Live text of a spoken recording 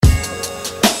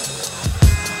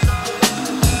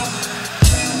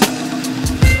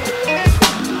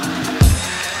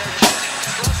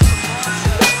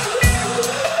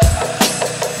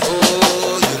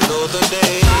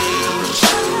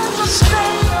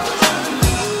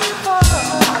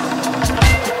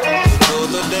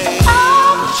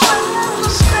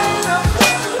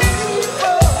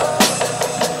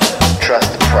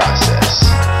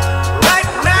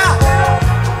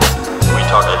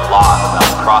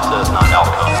process, not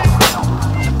outcome.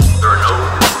 There are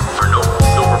no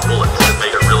silver bullets that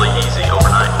make it really easy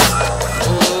overnight.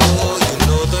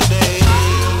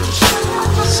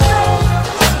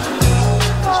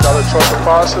 Just gotta trust the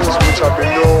process, which I've been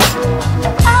doing.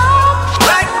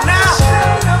 Right now.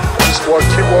 Just want to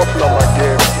keep working on my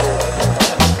game.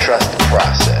 Trust the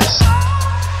process.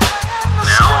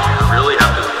 Now you really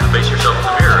have to face yourself in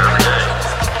the mirror every day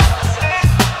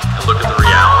and look at the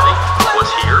reality,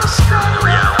 what's here, the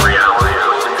reality of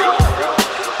what's to be.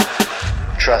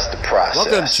 Trust the process.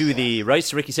 Welcome to the Rights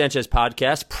to Ricky Sanchez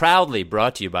podcast, proudly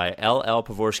brought to you by LL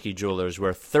Pavorsky Jewelers,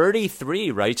 where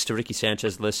 33 Rights to Ricky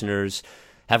Sanchez listeners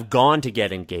have gone to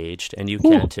get engaged, and you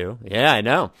can too. Yeah, I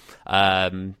know.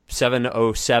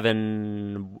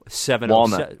 707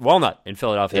 Walnut in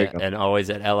Philadelphia, and always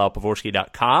at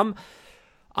llpavorsky.com.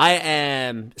 I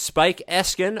am Spike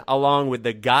Eskin, along with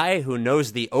the guy who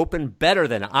knows the Open better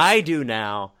than I do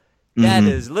now. That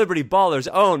is Liberty Baller's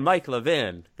own Mike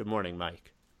Levin. Good morning,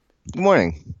 Mike. Good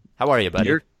morning. How are you,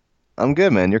 buddy? I'm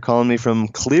good, man. You're calling me from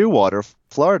Clearwater,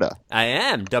 Florida. I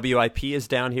am. WIP is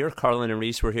down here. Carlin and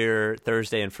Reese were here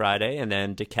Thursday and Friday, and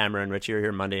then DeCamera and Richie are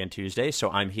here Monday and Tuesday. So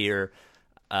I'm here.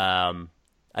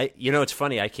 It's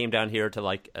funny. I came down here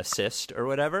to assist or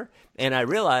whatever, and I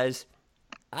realized,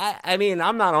 I mean,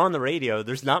 I'm not on the radio.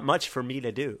 There's not much for me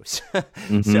to do,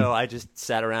 so I just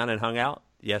sat around and hung out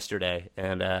yesterday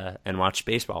and watched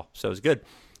baseball. So it was good.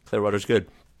 Clearwater's good.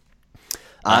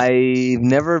 I've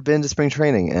never been to spring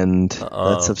training, and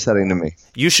that's upsetting to me.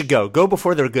 You should go. Go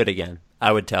before they're good again,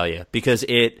 I would tell you. Because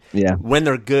when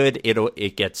they're good,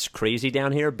 it gets crazy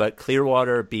down here. But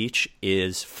Clearwater Beach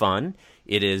is fun.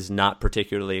 It is not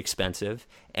particularly expensive.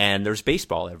 And there's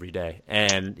baseball every day.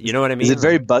 And you know what I mean? Is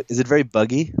it very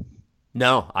buggy?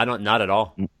 No, I don't. Not at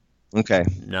all. Okay.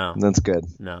 No. That's good.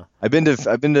 No. I've been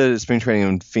to spring training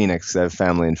in Phoenix. I have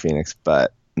family in Phoenix,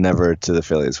 but never to the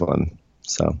Phillies one.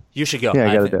 So you should go.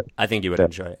 Yeah, I think you would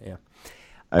enjoy it. Yeah.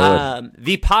 I would.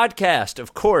 The podcast,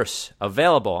 of course,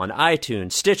 available on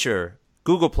iTunes, Stitcher,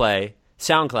 Google Play,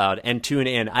 SoundCloud, and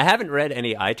TuneIn. I haven't read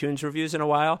any iTunes reviews in a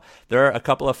while. There are a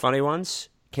couple of funny ones.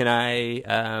 Can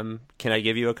I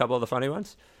give you a couple of the funny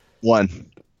ones? One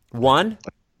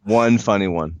funny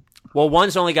one. Well,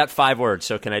 one's only got 5 words,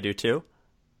 so can I do 2?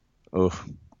 Oof,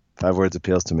 5 words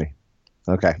appeals to me.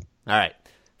 Okay. All right.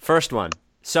 First one,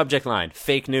 subject line,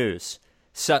 fake news.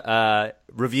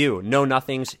 Review, Know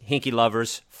Nothings, Hinky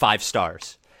Lovers, 5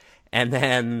 stars. And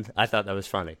then I thought that was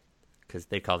funny because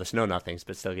they called us Know Nothings,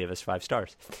 but still gave us 5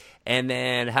 stars. And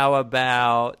then how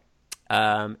about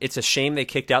it's a shame they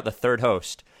kicked out the third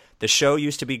host. The show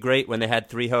used to be great when they had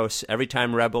 3 hosts. Every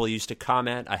time Rebel used to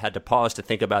comment, I had to pause to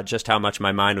think about just how much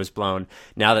my mind was blown.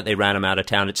 Now that they ran him out of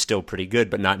town, it's still pretty good,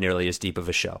 but not nearly as deep of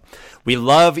a show. We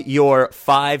love your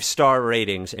 5-star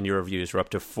ratings and your reviews. We're up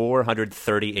to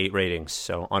 438 ratings,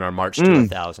 so on our march to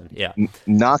 1,000. Yeah.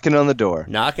 Knocking on the door.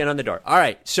 Knocking on the door. All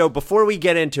right, so before we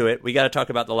get into it, we got to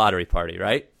talk about the lottery party,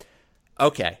 right?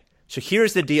 Okay, so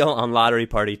here's the deal on lottery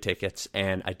party tickets,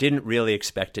 and I didn't really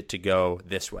expect it to go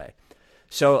this way.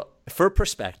 So, for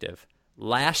perspective,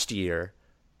 last year,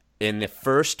 in the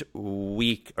first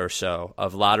week or so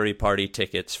of lottery party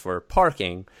tickets for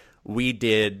parking,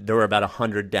 there were about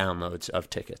 100 downloads of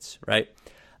tickets, right?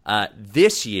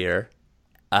 This year,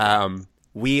 there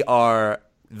are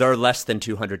less than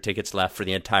 200 tickets left for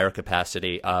the entire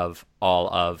capacity of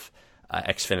all of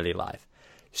Xfinity Live.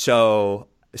 So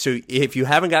if you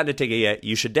haven't gotten a ticket yet,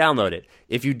 you should download it.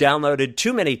 If you downloaded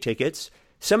too many tickets,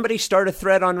 somebody start a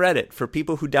thread on Reddit for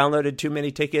people who downloaded too many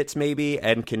tickets, maybe,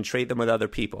 and can trade them with other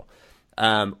people.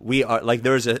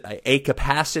 There's a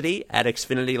capacity at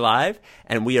Xfinity Live,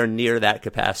 and we are near that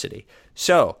capacity.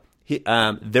 So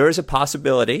there is a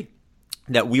possibility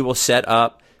that we will set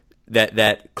up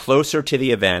that closer to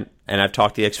the event, and I've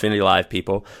talked to the Xfinity Live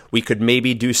people, we could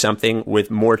maybe do something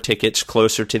with more tickets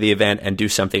closer to the event and do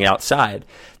something outside.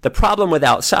 The problem with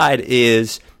outside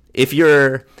is if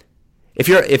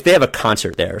they have a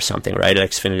concert there or something, right, at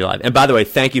Xfinity Live. And by the way,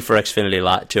 thank you for Xfinity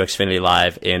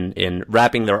Live in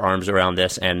wrapping their arms around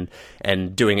this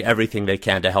and doing everything they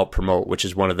can to help promote, which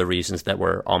is one of the reasons that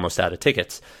we're almost out of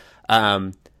tickets.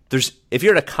 If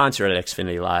you're at a concert at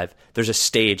Xfinity Live, there's a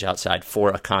stage outside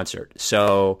for a concert.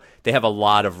 So they have a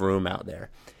lot of room out there.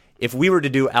 if we were to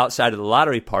do outside of the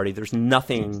lottery party, there's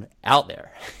nothing out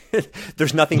there.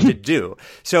 There's nothing to do.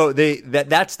 So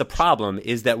that's the problem,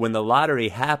 is that when the lottery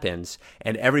happens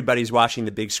and everybody's watching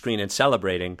the big screen and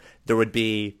celebrating, there would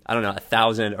be, I don't know,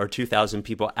 1,000 or 2,000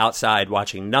 people outside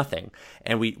watching nothing.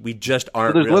 And we just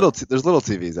aren't. There's little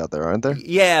TVs out there, aren't there?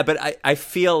 Yeah, but I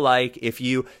feel like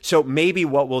so maybe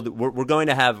what we're going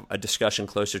to have a discussion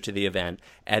closer to the event,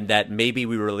 and that maybe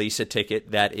we release a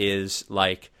ticket that is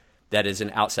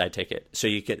an outside ticket. So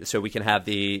we can have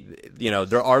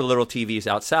there are little TVs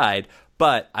outside,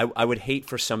 but I would hate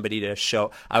for somebody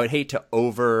I would hate to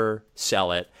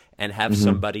oversell it and have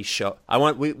somebody show.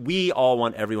 We all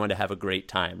want everyone to have a great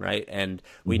time, right? And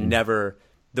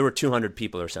there were 200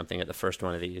 people or something at the first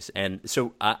one of these. And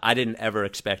so I didn't ever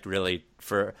expect really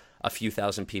for a few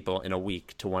thousand people in a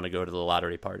week to want to go to the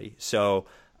lottery party. So,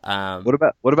 what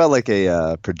about like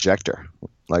a projector?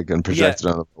 Like and projected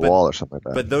on the wall or something like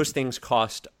that. But those things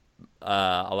cost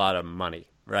a lot of money,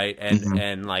 right?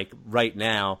 And like right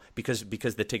now, because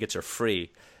the tickets are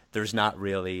free, there's not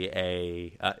really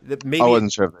maybe. I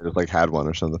wasn't sure if they just like had one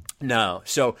or something. No,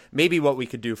 so maybe what we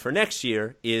could do for next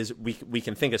year is we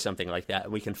can think of something like that.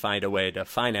 We can find a way to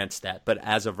finance that. But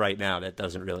as of right now, that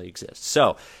doesn't really exist.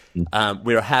 So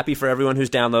we're happy for everyone who's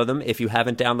downloaded them. If you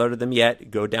haven't downloaded them yet,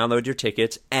 go download your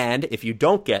tickets. And if you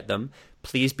don't get them,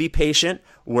 please be patient.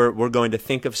 We're going to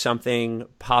think of something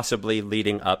possibly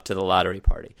leading up to the lottery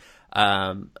party.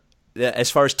 As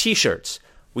far as T-shirts,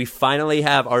 we finally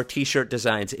have our T-shirt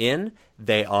designs in.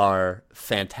 They are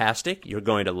fantastic. You're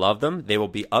going to love them. They will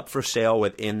be up for sale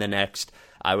within the next,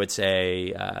 I would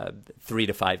say, 3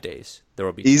 to 5 days. There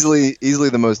will be easily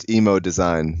the most emo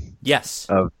design. Yes.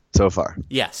 Of so far.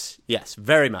 Yes,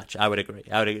 very much. I would agree.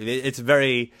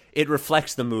 It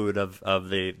reflects the mood of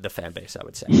the fan base, I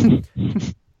would say.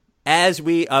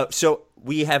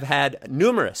 We have had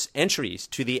numerous entries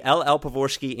to the LL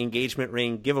Pavorsky engagement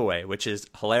ring giveaway, which is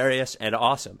hilarious and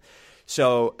awesome.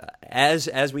 So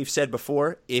as we've said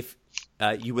before, if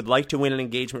you would like to win an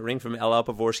engagement ring from LL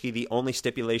Pavorsky, the only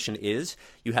stipulation is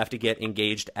you have to get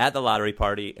engaged at the lottery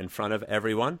party in front of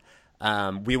everyone.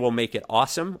 We will make it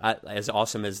awesome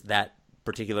as that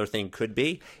particular thing could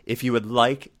be. If you would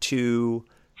like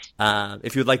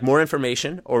more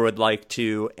information or would like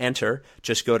to enter,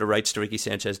 just go to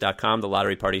rightstoRickySanchez.com. The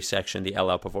lottery party section, the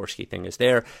LL Pavorsky thing is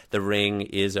there. The ring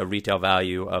is a retail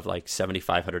value of like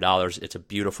 $7,500. It's a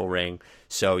beautiful ring,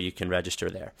 so you can register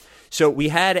there. So we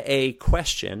had a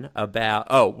question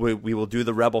about, we will do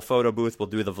the Rebel photo booth. We'll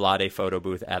do the Vlade photo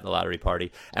booth at the lottery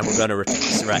party, and we're going to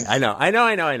right. I know.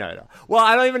 Well,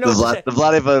 I don't even know the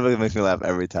Vlade photo booth makes me laugh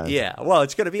every time. Yeah, well,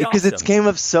 it's going to be because awesome. It came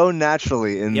up so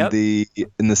naturally in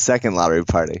the second lottery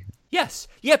party. Yes.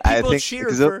 Yeah, people cheer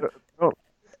for...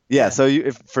 Yeah,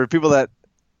 so for people that...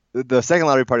 The second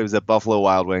lottery party was at Buffalo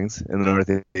Wild Wings in the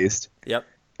Northeast. Yep.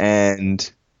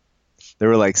 And there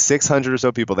were like 600 or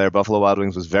so people there. Buffalo Wild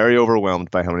Wings was very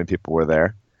overwhelmed by how many people were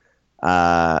there.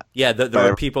 There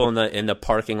were people in the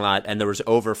parking lot, and there was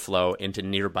overflow into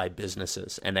nearby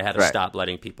businesses, and they had to stop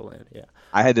letting people in. Yeah.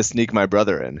 I had to sneak my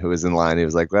brother in, who was in line. He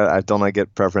was like, well, don't I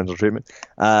get preferential treatment?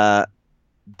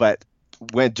 But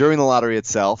during the lottery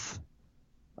itself,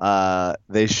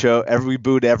 we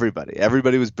booed everybody.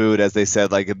 Everybody was booed, as they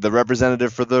said, like the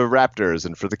representative for the Raptors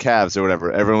and for the Cavs or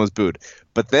whatever. Everyone was booed.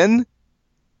 But then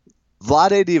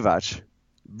Vlade Divac,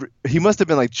 he must have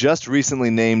been like just recently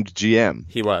named GM.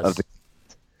 He was.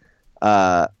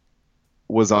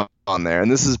 Was on there,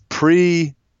 and this is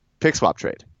pre-pick swap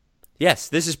trade. Yes,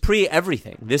 this is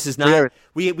pre-everything. This is not.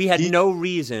 We had no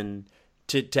reason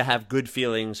to have good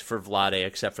feelings for Vlade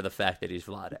except for the fact that he's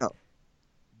Vlade. No.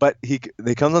 But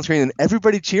they comes on screen and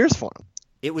everybody cheers for him.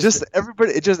 It was just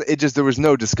everybody. It just there was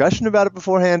no discussion about it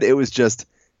beforehand. It was just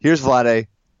here's Vlade,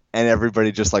 and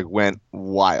everybody just like went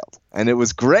wild, and it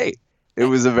was great. It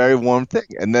was a very warm thing,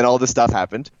 and then all this stuff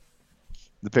happened,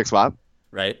 the pick swap,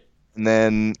 right? And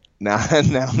then now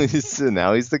he's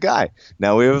the guy.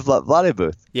 Now we have a Vlade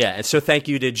booth. Yeah, and so thank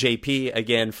you to JP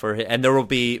again and there will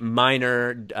be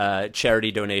minor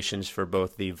charity donations for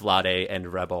both the Vlade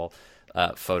and Rebel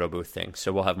photo booth thing.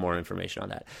 So we'll have more information on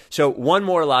that. So one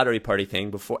more lottery party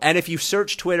thing before, and if you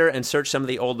search Twitter and search some of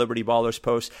the old Liberty Ballers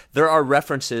posts, there are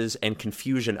references and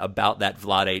confusion about that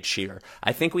Vlade cheer.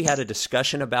 I think we had a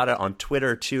discussion about it on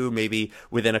Twitter too, maybe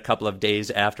within a couple of days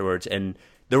afterwards, and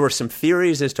there were some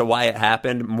theories as to why it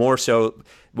happened. More so,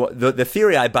 the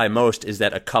theory I buy most is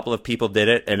that a couple of people did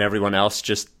it and everyone else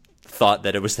just thought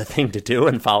that it was the thing to do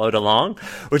and followed along.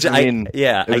 Which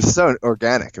it was so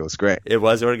organic. It was great. It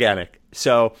was organic.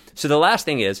 So the last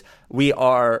thing is we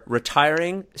are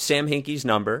retiring Sam Hinkie's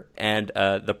number and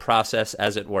the process,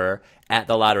 as it were, at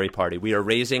the lottery party. We are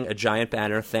raising a giant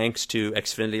banner thanks to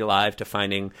Xfinity Live to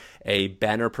finding a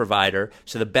banner provider.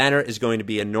 So the banner is going to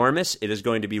be enormous. It is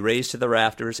going to be raised to the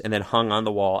rafters and then hung on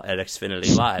the wall at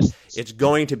Xfinity Live. It's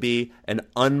going to be an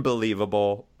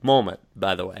unbelievable moment,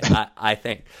 by the way, I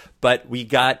think. But we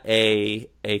got a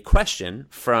question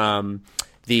from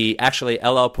actually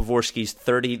LL Pavorsky's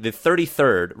the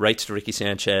 33rd Rights to Ricky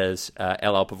Sanchez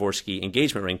LL Pavorsky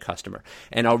engagement ring customer.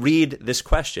 And I'll read this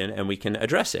question and we can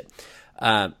address it.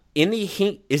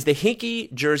 Is the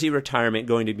Hinkie jersey retirement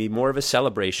going to be more of a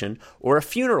celebration or a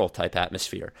funeral type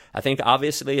atmosphere? I think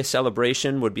obviously a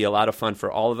celebration would be a lot of fun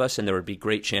for all of us, and there would be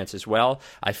great chants as well.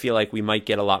 I feel like we might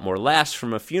get a lot more laughs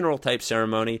from a funeral type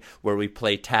ceremony where we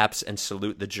play taps and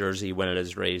salute the jersey when it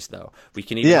is raised, though. We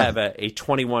can either have a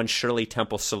 21 Shirley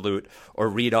Temple salute or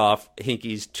read off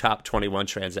Hinkie's top 21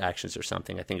 transactions or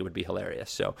something. I think it would be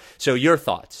hilarious. So your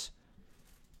thoughts?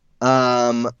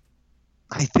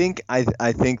 I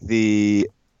think the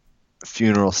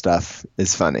funeral stuff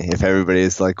is funny. If everybody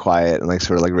is like quiet and like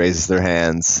sort of like raises their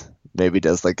hands, maybe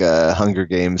does like a Hunger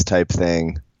Games type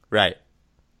thing. Right.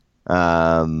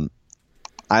 I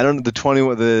don't.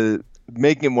 The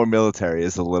making it more military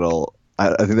is a little.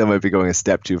 I think that might be going a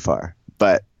step too far.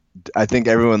 But I think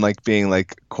everyone like being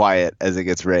like quiet as it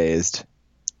gets raised,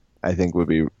 I think would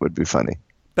be funny.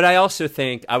 But I also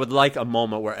think I would like a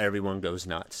moment where everyone goes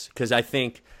nuts, because I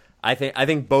think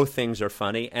both things are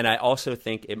funny, and I also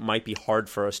think it might be hard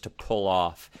for us to pull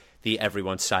off the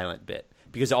everyone silent bit,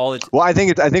 because I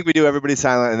think we do everybody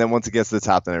silent, and then once it gets to the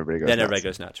top, then everybody goes nuts. Everybody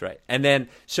goes nuts, right? And then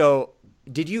so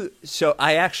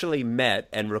I actually met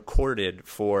and recorded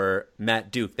for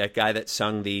Matt Duke, that guy that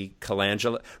sung the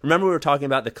Colangelo. Remember we were talking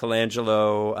about the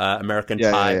Colangelo American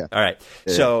Pie? Yeah. All right.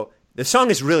 So the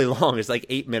song is really long. It's like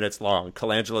 8 minutes long.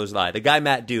 Colangelo's Lie. The guy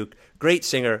Matt Duke, great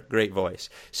singer, great voice.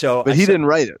 But he didn't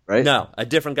write it, right? No, a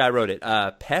different guy wrote it.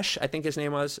 Pesh, I think his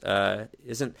name was. That's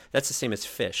the same as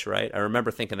Fish, right? I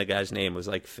remember thinking the guy's name was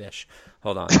like Fish.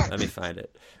 Hold on, let me find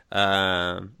it.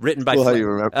 Written by. Cool how you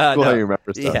remember. How you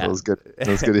remember stuff. Yeah. It was good. It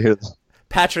was good to hear.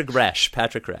 Patrick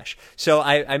Resch. So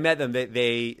I met them.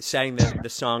 They sang the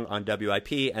song on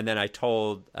WIP, and then I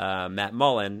told Matt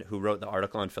Mullen, who wrote the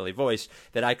article on Philly Voice,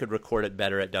 that I could record it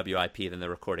better at WIP than the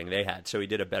recording they had. So he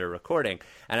did a better recording.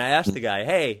 And I asked the guy,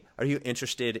 hey, are you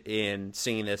interested in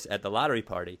singing this at the lottery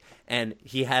party? And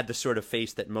he had the sort of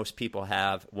face that most people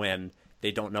have when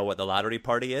they don't know what the lottery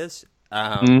party is.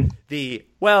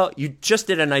 You just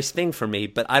did a nice thing for me,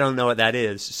 but I don't know what that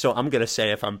is, so I'm going to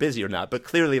say if I'm busy or not. But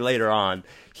clearly later on,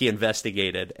 he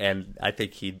investigated, and I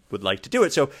think he would like to do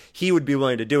it. So he would be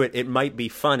willing to do it. It might be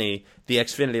funny. The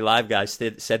Xfinity Live guys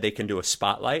said they can do a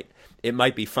spotlight. It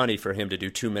might be funny for him to do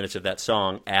 2 minutes of that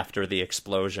song after the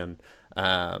explosion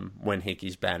when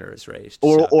Hinkie's banner is raised.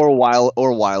 Or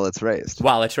while it's raised.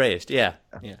 While it's raised, yeah.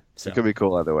 So it could be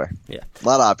cool either way. Yeah, a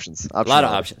lot of options. A lot of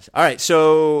options. All right,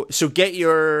 so get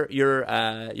your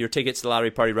tickets to the lottery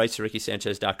party, rights to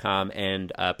RickySanchez.com,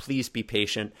 and please be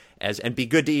patient and be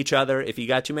good to each other. If you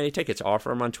got too many tickets, offer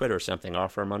them on Twitter or something.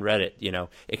 Offer them on Reddit.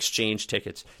 Exchange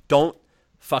tickets. I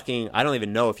don't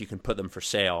even know if you can put them for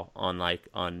sale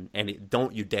on any.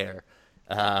 Don't you dare.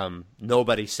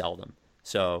 Nobody sell them.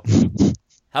 So.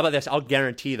 How about this? I'll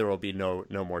guarantee there will be no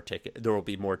more ticket. There will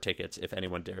be more tickets if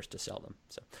anyone dares to sell them.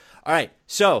 So, all right.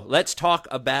 So let's talk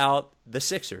about the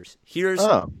Sixers. Here's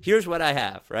what I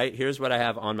have. Right. Here's what I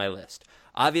have on my list.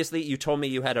 Obviously, you told me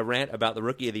you had a rant about the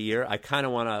Rookie of the Year. I kind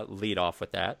of want to lead off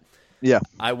with that. Yeah.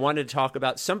 I wanted to talk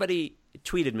about. Somebody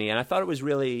tweeted me, and I thought it was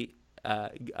really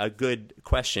a good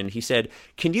question. He said,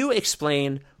 "Can you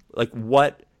explain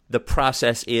what the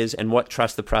process is and what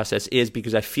trust the process is,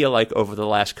 because I feel like over the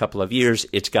last couple of years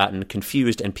it's gotten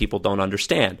confused and people don't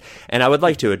understand." And I would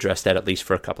like to address that at least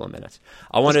for a couple of minutes.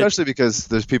 Especially because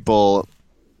there's people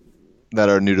that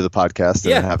are new to the podcast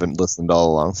and haven't listened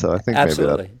all along. So I think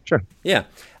absolutely. Maybe that. Sure. Yeah.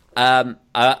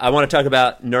 I want to talk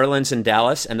about Nerlens and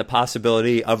Dallas and the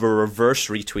possibility of a reverse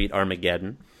retweet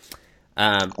Armageddon.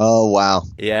 Oh, wow.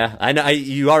 Yeah, I know.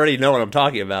 You already know what I'm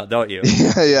talking about, don't you?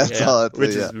 yeah.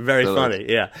 Which is very funny,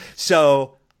 yeah.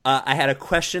 So I had a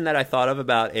question that I thought of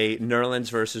about a Nerlens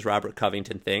versus Robert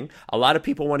Covington thing. A lot of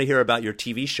people want to hear about your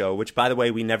TV show, which, by the way,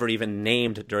 we never even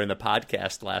named during the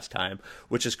podcast last time,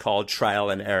 which is called Trial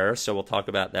and Error, so we'll talk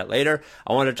about that later.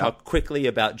 I want to talk quickly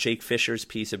about Jake Fisher's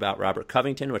piece about Robert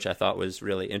Covington, which I thought was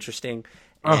really interesting.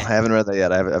 Oh, I haven't read that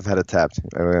yet. I've had it tapped.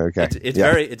 Okay,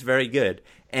 it's very good.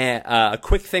 And a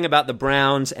quick thing about the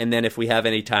Browns, and then if we have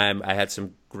any time, I had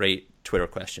some great Twitter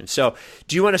questions. So,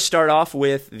 do you want to start off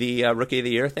with the Rookie of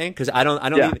the Year thing? Because I don't.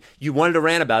 Even, you wanted to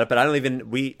rant about it, but I don't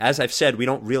even. As I've said, we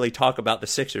don't really talk about the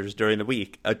Sixers during the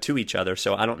week to each other.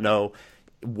 So I don't know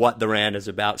what the rant is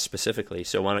about specifically.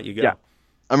 So why don't you go? Yeah,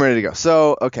 I'm ready to go.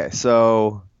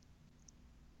 So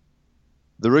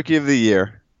the Rookie of the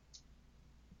Year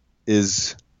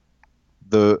is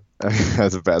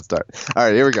that's a bad start. All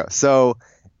right, here we go. So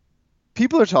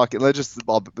people are talking. Let's just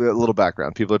a little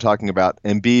background. People are talking about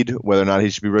Embiid, whether or not he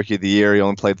should be Rookie of the Year. He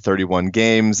only played 31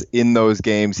 games. In those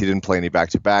games, he didn't play any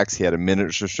back-to-backs. He had a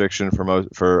minutes restriction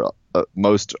for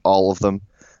most all of them.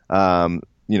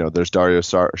 There's Dario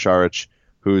Saric,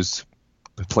 who's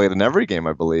played in every game,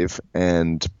 I believe,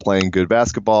 and playing good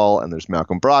basketball. And there's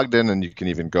Malcolm Brogdon, and you can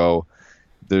even go.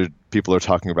 People are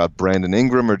talking about Brandon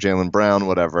Ingram or Jaylen Brown,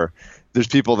 whatever. There's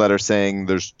people that are saying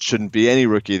there shouldn't be any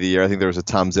Rookie of the Year. I think there was a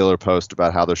Tom Ziller post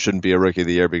about how there shouldn't be a Rookie of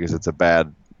the Year because it's a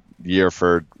bad year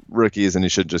for rookies and you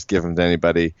should just give them to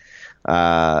anybody.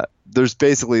 There's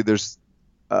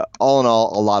all in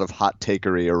all a lot of hot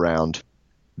takery around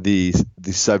the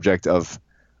subject of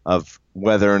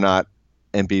whether or not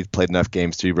Embiid played enough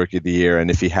games to be Rookie of the Year,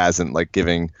 and if he hasn't, like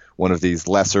giving one of these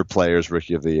lesser players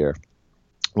Rookie of the Year.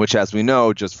 Which, as we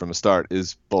know, just from a start,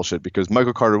 is bullshit because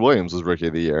Michael Carter-Williams was Rookie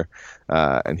of the Year,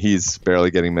 and he's barely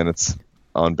getting minutes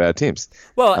on bad teams.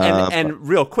 Well, and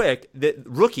real quick,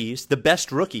 the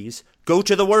best rookies, go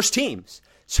to the worst teams.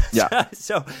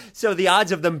 So the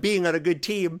odds of them being on a good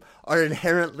team are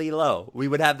inherently low. We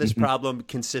would have this problem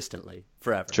consistently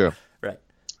forever. True. Right.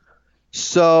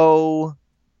 So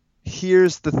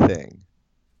here's the thing.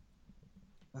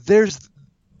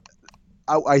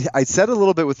 I said a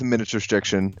little bit with the minutes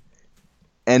restriction,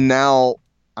 and now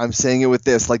I'm saying it with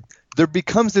this. Like, there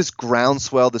becomes this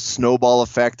groundswell, this snowball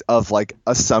effect of, like,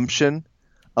 assumption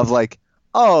of, like,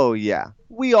 oh, yeah,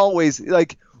 we've always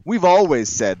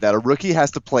said that a rookie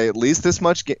has to play at least this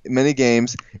many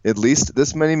games, at least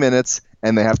this many minutes,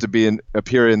 and they have to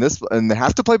appear in this, and they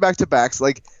have to play back-to-backs.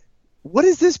 Like, what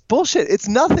is this bullshit? It's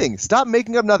nothing. Stop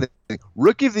making up nothing.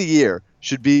 Rookie of the Year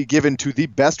should be given to the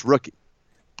best rookie.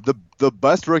 The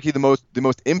best rookie, the most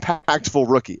impactful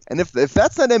rookie. And if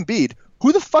that's not Embiid,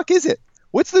 who the fuck is it?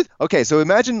 So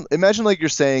imagine like you're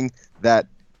saying that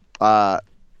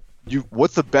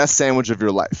what's the best sandwich of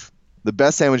your life? The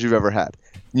best sandwich you've ever had.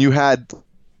 You had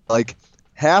like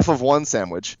half of one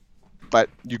sandwich, but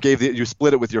you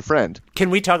split it with your friend. Can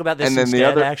we talk about this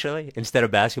actually? Instead of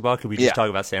basketball, can we just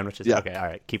talk about sandwiches? Yeah. Okay, all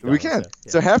right, keep going. We can.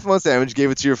 So half of one sandwich, you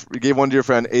gave one to your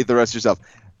friend, ate the rest yourself.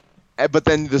 But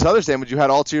then this other sandwich, you had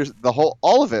all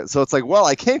of it. So it's like, well,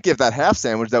 I can't give that half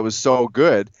sandwich that was so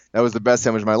good. That was the best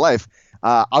sandwich of my life.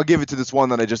 I'll give it to this one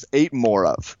that I just ate more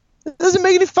of. It doesn't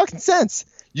make any fucking sense.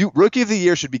 Rookie of the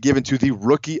Year should be given to the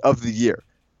Rookie of the Year.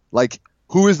 Like,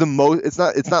 who is the most? It's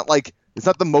not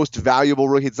the most valuable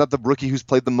rookie. It's not the rookie who's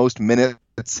played the most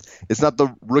minutes. It's not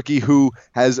the rookie who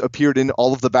has appeared in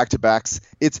all of the back-to-backs.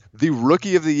 It's the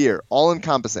Rookie of the Year,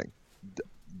 all-encompassing.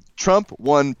 Trump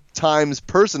won Times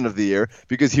Person of the Year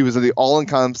because he was the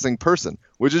all-encompassing person,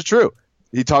 which is true.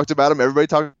 He talked about him. Everybody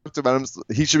talked about him.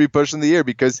 He should be Person of the Year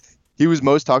because he was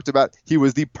most talked about. He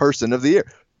was the Person of the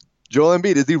Year. Joel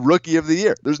Embiid is the Rookie of the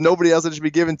Year. There's nobody else that should be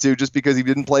given to just because he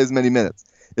didn't play as many minutes.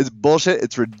 It's bullshit.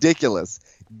 It's ridiculous.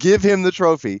 Give him the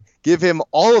trophy. Give him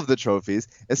all of the trophies,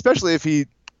 especially if he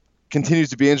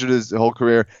continues to be injured his whole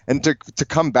career, and to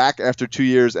come back after 2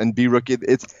 years and be Rookie.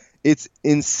 It's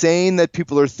insane that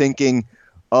people are thinking,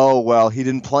 oh, well, he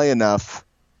didn't play enough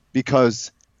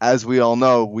because, as we all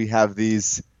know, we have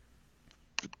these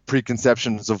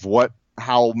preconceptions of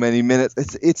how many minutes.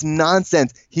 It's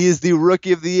nonsense. He is the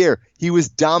Rookie of the Year. He was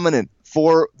dominant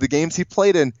for the games he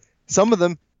played in. Some of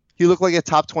them, he looked like a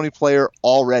top 20 player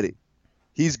already.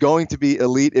 He's going to be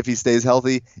elite if he stays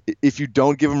healthy. If you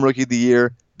don't give him Rookie of the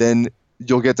Year, then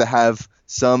you'll get to have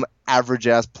some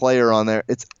average-ass player on there.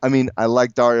 I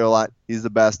like Dario a lot. He's the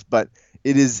best, but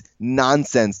it is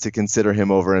nonsense to consider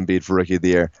him over Embiid for Rookie of the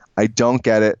Year. I don't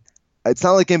get it. It's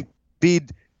not like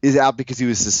Embiid is out because he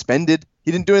was suspended.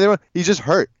 He didn't do anything wrong. He's just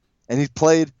hurt, and he's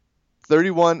played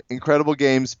 31 incredible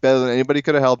games, better than anybody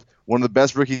could have helped. One of the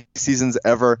best rookie seasons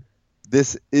ever.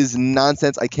 This is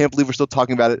nonsense. I can't believe we're still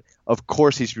talking about it. Of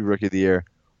course he should be Rookie of the Year.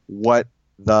 What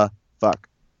the fuck?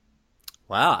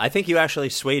 Wow, I think you actually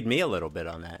swayed me a little bit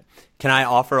on that. Can I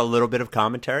offer a little bit of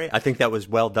commentary? I think that was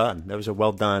well done. It was a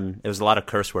lot of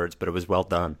curse words, but it was well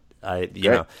done.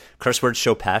 Curse words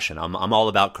show passion. I'm all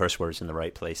about curse words in the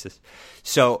right places.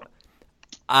 So,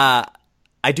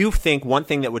 I do think one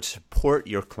thing that would support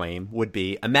your claim would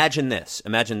be imagine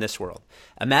this world.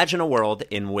 Imagine a world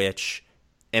in which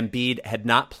Embiid had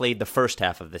not played the first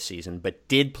half of the season, but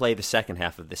did play the second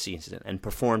half of the season and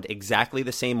performed exactly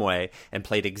the same way and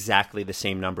played exactly the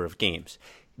same number of games.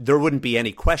 There wouldn't be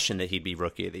any question that he'd be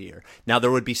Rookie of the Year. Now,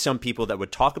 there would be some people that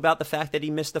would talk about the fact that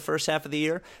he missed the first half of the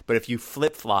year, but if you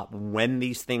flip-flop when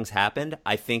these things happened,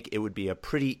 I think it would be a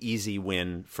pretty easy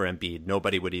win for Embiid.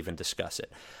 Nobody would even discuss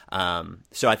it.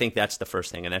 So I think that's the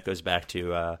first thing, and that goes back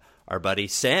to our buddy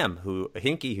Sam,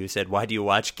 Hinkie, who said, why do you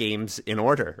watch games in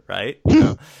order, right?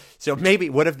 So maybe,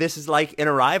 what if this is like in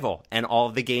Arrival, and all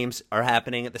of the games are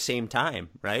happening at the same time,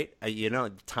 right?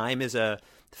 Time is a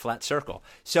flat circle.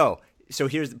 So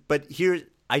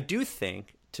I do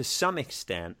think to some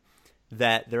extent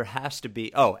that there has to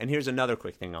be. Oh, and here's another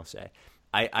quick thing I'll say.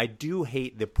 I do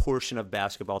hate the portion of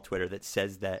basketball Twitter that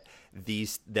says that the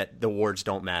awards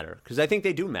don't matter, because I think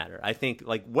they do matter. I think,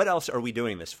 like, what else are we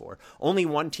doing this for? Only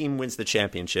one team wins the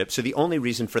championship, so the only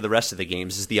reason for the rest of the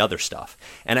games is the other stuff.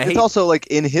 And it's also like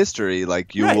in history,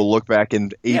 like you will look back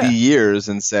in 80 years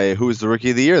and say who was the Rookie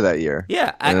of the Year that year.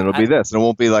 Yeah, and it'll be this, and it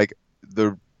won't be like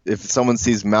if someone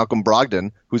sees Malcolm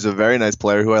Brogdon, who's a very nice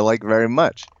player who I like very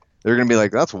much, they're going to be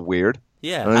like, that's weird.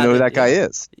 Yeah, I don't know who that guy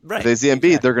is. Right. If they see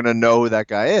Embiid, they're going to know who that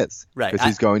guy is. Right. Because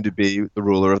he's going to be the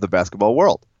ruler of the basketball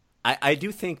world. I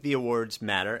do think the awards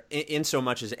matter in so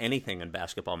much as anything in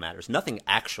basketball matters. Nothing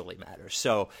actually matters.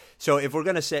 So if we're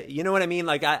going to say, you know what I mean?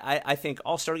 Like, I think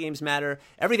All-Star games matter.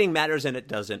 Everything matters and it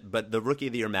doesn't. But the Rookie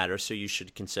of the Year matters, so you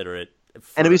should consider it.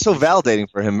 And it'd be so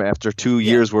validating for him after 2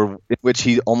 years in which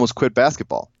he almost quit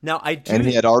basketball. Now and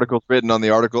he had articles written on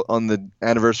the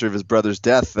anniversary of his brother's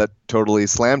death that totally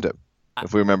slammed him.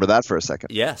 If we remember that for a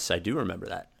second. Yes, I do remember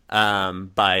that.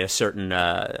 By a certain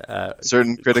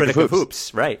critic of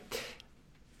hoops. Right.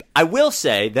 I will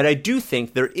say that I do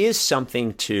think there is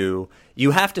something to,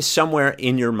 you have to somewhere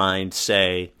in your mind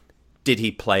say, did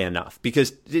he play enough?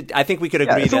 Because I think we could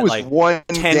agree that it was like one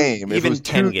game, even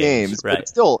 10 games, right?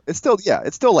 But it's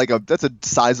still like that's a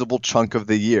sizable chunk of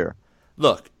the year.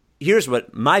 Look, here's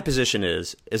what my position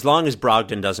is. As long as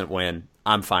Brogdon doesn't win,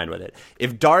 I'm fine with it.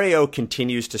 If Dario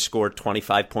continues to score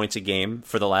 25 points a game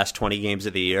for the last 20 games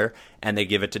of the year and they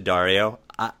give it to Dario,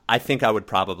 I think I would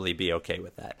probably be okay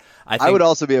with that. I would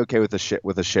also be okay with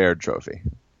a shared trophy.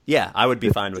 Yeah, I would be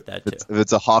fine with that too. If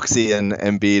it's a Hawksy and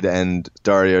Embiid and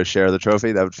Dario share the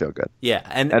trophy, that would feel good. Yeah,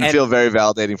 and feel very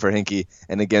validating for Hinkie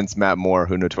and against Matt Moore,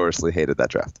 who notoriously hated that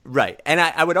draft. Right, and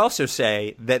I would also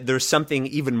say that there's something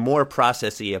even more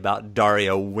processy about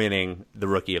Dario winning the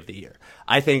Rookie of the Year.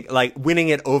 I think like winning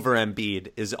it over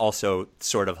Embiid is also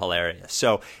sort of hilarious.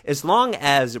 So as long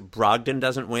as Brogdon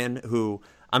doesn't win, who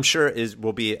I'm sure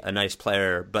will be a nice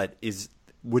player, but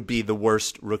would be the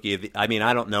worst Rookie of the. I mean,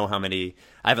 I don't know how many.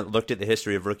 I haven't looked at the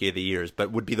history of Rookie of the Years,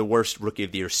 but would be the worst Rookie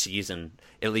of the Year season,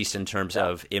 at least in terms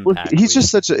of impact. Well, he's just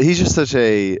such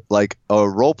a like a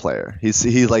role player. He's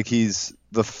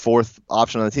the fourth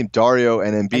option on the team. Dario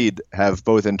and Embiid have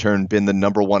both in turn been the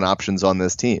number one options on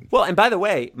this team. Well, and by the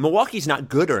way, Milwaukee's not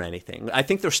good or anything. I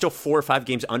think they're still 4 or 5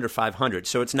 games under 500,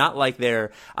 so it's not like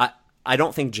they're. I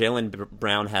don't think Jaylen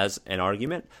Brown has an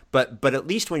argument, but at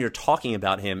least when you're talking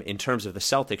about him in terms of the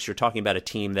Celtics, you're talking about a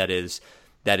team that is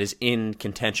in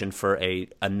contention for a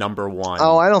number one.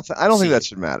 Oh, I don't think that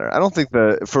should matter. I don't think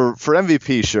for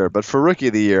MVP, sure, but for Rookie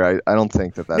of the Year, I don't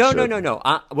think that should.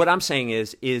 No. What I'm saying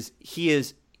is he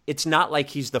is. It's not like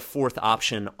he's the fourth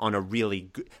option on a really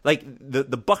good. Like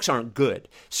the Bucks aren't good,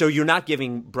 so you're not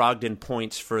giving Brogdon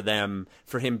points for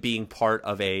him being part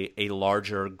of a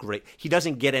larger great. He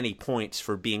doesn't get any points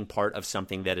for being part of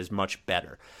something that is much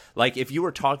better. Like if you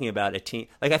were talking about a team,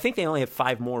 like I think they only have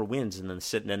 5 more wins than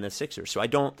the Sixers, so I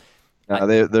don't. They're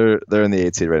in the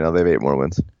 8th seed right now. They have 8 more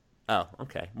wins. Oh,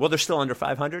 okay. Well, they're still under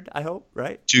 500, I hope,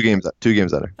 right? 2 games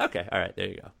under. Okay, all right, there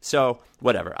you go. So,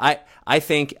 whatever. I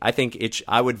think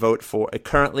I would vote for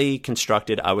currently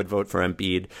constructed. I would vote for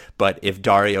Embiid, but if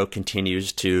Dario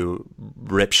continues to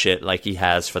rip shit like he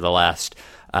has for the last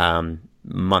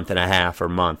month and a half or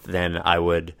month, then I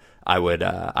would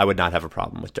not have a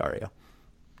problem with Dario.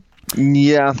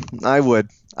 Yeah, I would.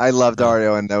 I love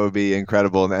Dario, and that would be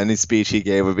incredible. And any speech he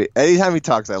gave would be. Anytime he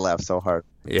talks, I laugh so hard.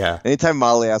 Yeah. Anytime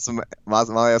Molly asks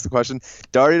the question,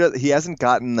 Dario, he hasn't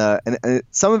gotten and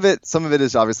some of it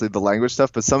is obviously the language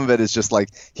stuff, but some of it is just like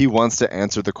he wants to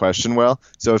answer the question well.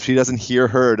 So if he doesn't hear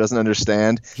her or doesn't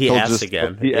understand, he asks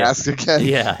again. He asks again.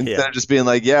 Yeah. Instead of just being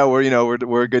like, yeah,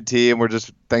 we're a good team. We're just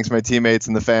thanks to my teammates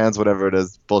and the fans, whatever it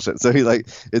is, bullshit. So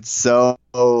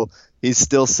he's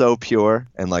still so pure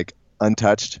and like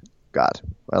untouched. God,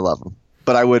 I love him.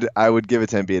 But I would give it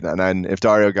to Embiid, and if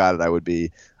Dario got it,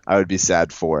 I I would be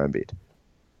sad for Embiid.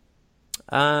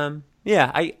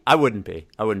 Yeah, I wouldn't be.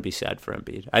 I wouldn't be sad for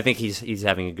Embiid. I think he's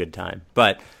having a good time,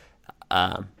 but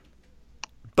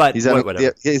he's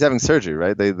having surgery,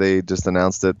 right? They just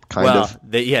announced it, kind of.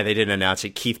 They didn't announce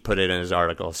it. Keith put it in his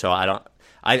article, so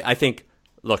I think.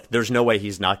 Look, there's no way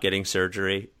he's not getting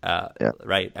surgery,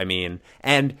 right? I mean,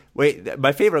 and wait,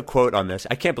 my favorite quote on this,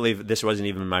 I can't believe this wasn't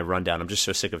even my rundown. I'm just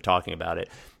so sick of talking about it.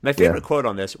 My favorite quote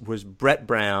on this was Brett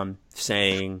Brown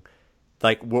saying,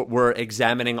 like, we're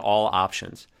examining all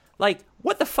options. Like,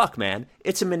 what the fuck, man?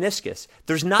 It's a meniscus.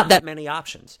 There's not that many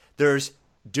options. There's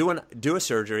do a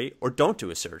surgery or don't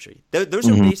do a surgery. Those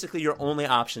are basically your only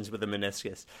options with a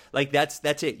meniscus. Like,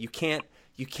 that's it. You can't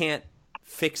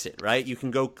fix it, right? You can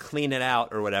go clean it out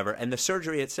or whatever, and the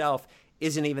surgery itself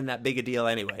isn't even that big a deal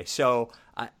anyway. So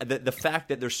the fact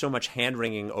that there's so much hand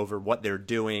wringing over what they're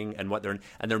doing and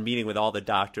they're meeting with all the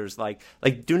doctors, like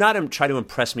do not try to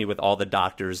impress me with all the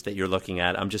doctors that you're looking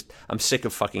at. I'm sick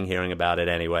of fucking hearing about it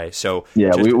anyway. So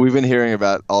yeah, we've been hearing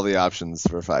about all the options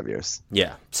for 5 years.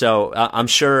 Yeah, so I'm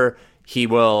sure he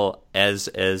will, as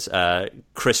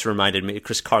Chris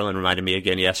Carlin reminded me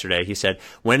again yesterday. He said,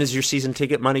 "When is your season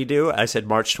ticket money due?" I said,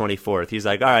 March 24th. He's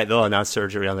like, "All right, they'll announce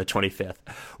surgery on the 25th,"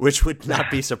 which would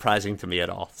not be surprising to me at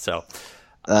all. So,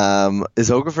 is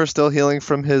Okafor still healing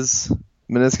from his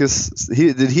meniscus?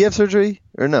 Did he have surgery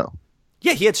or no?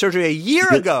 Yeah, he had surgery a year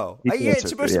ago. It's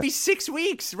supposed to be 6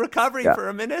 weeks recovery for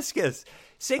a meniscus.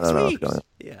 6 weeks.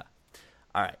 Yeah.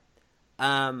 All right.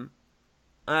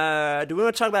 Do we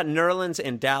want to talk about Nerlens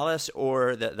and Dallas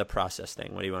or the process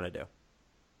thing? What do you want to do?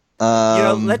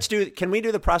 Can we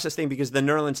do the process thing, because the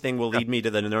Nerlens thing will lead me to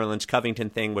the Nerlens Covington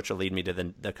thing, which will lead me to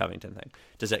the Covington thing.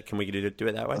 Can we do it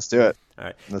that way? Let's do it. All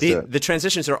right. The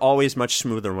transitions are always much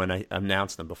smoother when I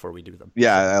announce them before we do them.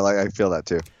 Yeah, I feel that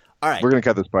too. All right. We're going to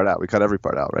cut this part out. We cut every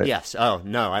part out, right? Yes. Oh,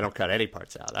 no, I don't cut any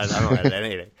parts out. I don't edit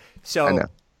anything. So I know.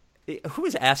 Who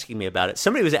was asking me about it?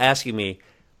 Somebody was asking me,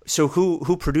 so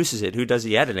who produces it? Who does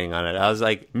the editing on it? I was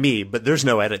like, me, but there's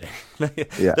no editing.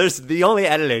 The only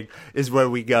editing is where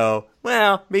we go,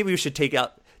 well, maybe we should take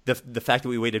out the fact that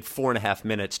we waited 4.5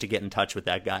 minutes to get in touch with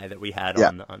that guy that we had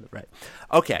on the right.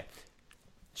 Okay.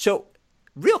 So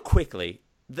real quickly,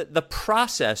 the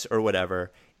process or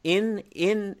whatever in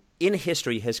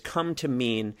history has come to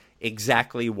mean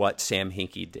exactly what Sam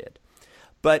Hinkie did.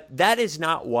 But that is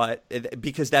not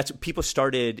because that's people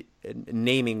started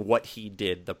naming what he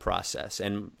did, the process,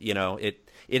 and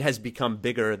it has become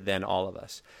bigger than all of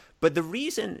us. But the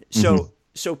reason,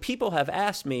 so people have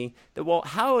asked me that, well,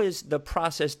 how is the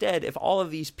process dead if all of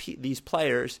these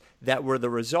players that were the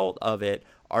result of it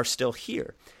are still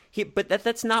here? But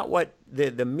that's not what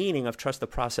the meaning of trust the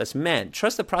process meant.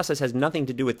 Trust the process has nothing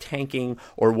to do with tanking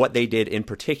or what they did in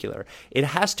particular. It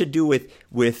has to do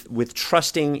with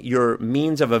trusting your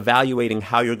means of evaluating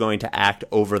how you're going to act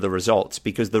over the results,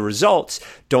 because the results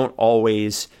don't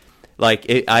always.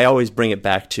 I always bring it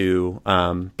back to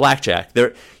blackjack.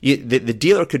 The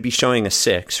dealer could be showing a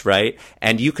 6, right?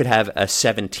 And you could have a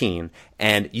 17,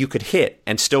 and you could hit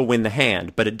and still win the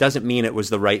hand, but it doesn't mean it was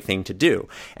the right thing to do.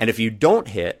 And if you don't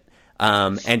hit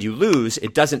and you lose,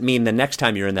 it doesn't mean the next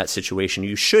time you're in that situation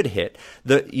you should hit.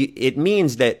 It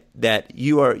means that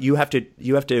you have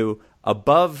to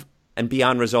above and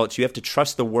beyond results. You have to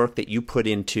trust the work that you put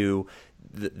into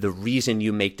the reason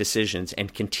you make decisions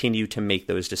and continue to make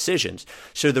those decisions.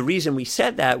 So the reason we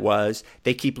said that was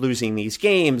they keep losing these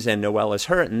games and Noel is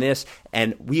hurt and this,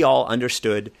 and we all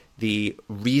understood the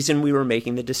reason we were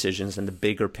making the decisions and the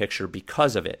bigger picture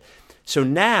because of it. So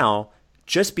now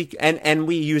and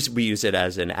we use it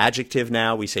as an adjective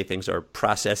now. We say things are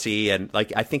processy, and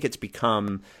I think it's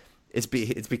become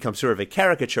sort of a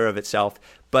caricature of itself,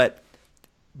 but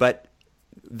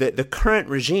the current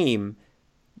regime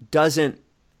does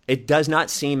not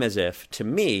seem as if, to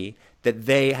me, that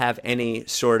they have any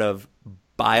sort of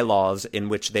bylaws in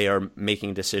which they are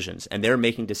making decisions. And they're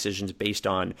making decisions based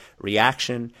on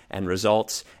reaction and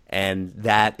results, and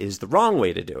that is the wrong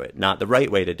way to do it, not the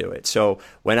right way to do it. So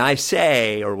when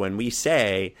we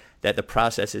say that the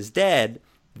process is dead,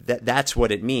 that's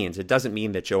what it means. It doesn't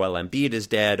mean that Joel Embiid is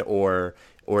dead or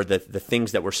the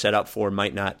things that were set up for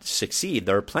might not succeed.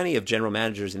 There are plenty of general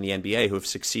managers in the NBA who have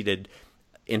succeeded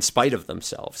in spite of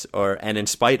themselves and in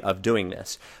spite of doing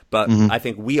this. But I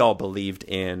think we all believed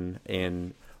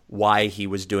in why he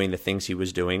was doing the things he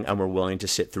was doing, and were willing to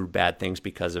sit through bad things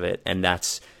because of it. And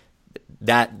that's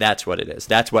what it is.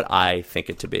 That's what I think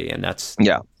it to be. And that's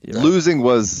right. Losing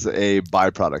was a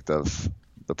byproduct of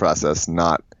the process,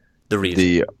 not the reason,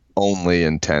 the only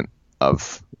intent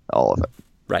of all of it.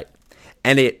 Right.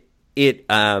 And it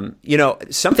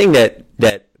something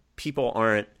that people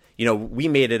aren't, we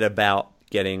made it about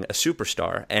getting a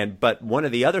superstar. But one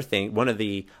of the other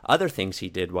things he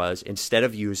did was, instead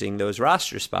of using those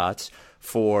roster spots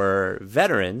for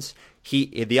veterans,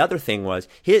 the other thing was,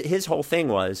 his whole thing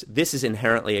was, this is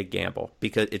inherently a gamble,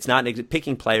 because it's not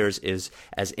picking players is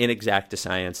as inexact a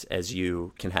science as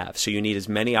you can have. So you need as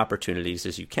many opportunities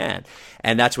as you can.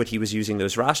 And that's what he was using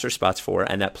those roster spots for,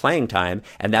 and that playing time.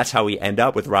 And that's how we end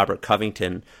up with Robert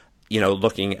Covington,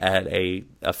 looking at a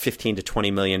 $15 to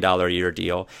 $20 million a year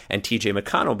deal, and TJ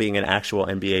McConnell being an actual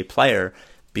NBA player,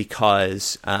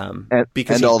 because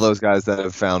all those guys that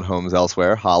have found homes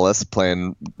elsewhere. Hollis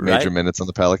playing major minutes on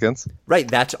the Pelicans. Right.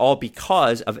 That's all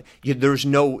because of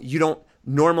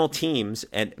normal teams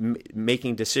and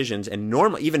making decisions, and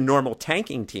even normal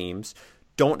tanking teams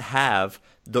don't have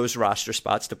those roster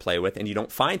spots to play with, and you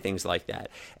don't find things like that.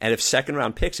 And if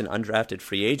second-round picks and undrafted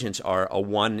free agents are a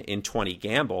 1 in 20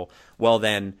 gamble, well,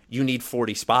 then you need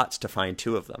 40 spots to find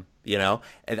 2 of them. And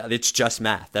it's just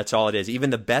math. That's all it is. Even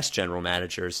the best general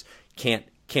managers can't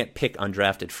pick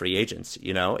undrafted free agents,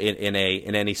 in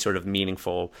any sort of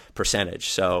meaningful percentage.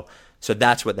 So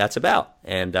that's what that's about,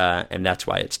 and that's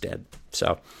why it's dead.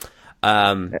 So,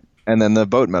 and then the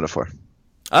boat metaphor.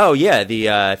 Oh yeah,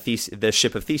 the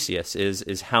ship of Theseus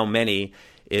is how many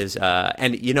is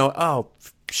oh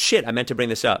shit, I meant to bring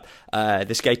this up.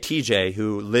 This guy TJ,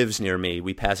 who lives near me,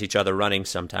 we pass each other running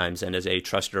sometimes, and is a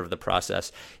truster of the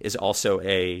process, is also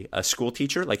a school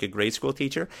teacher, like a grade school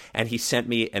teacher, and he sent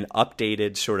me an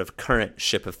updated sort of current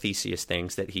ship of Theseus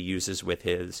things that he uses with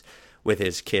his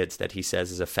kids, that he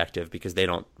says is effective, because they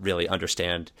don't really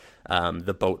understand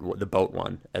the boat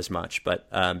one as much. But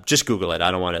just Google it.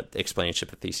 I don't want to explain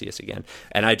Ship of Theseus again.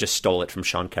 And I just stole it from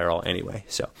Sean Carroll anyway.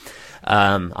 So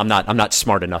I'm not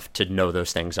smart enough to know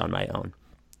those things on my own.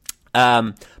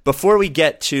 Before we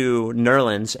get to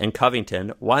Nerlens and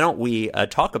Covington, why don't we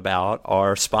talk about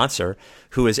our sponsor,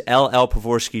 who is LL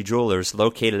Pavorsky Jewelers,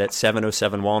 located at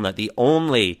 707 Walnut, the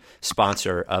only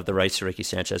sponsor of the Rights to Ricky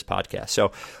Sanchez podcast.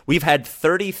 So we've had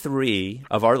 33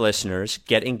 of our listeners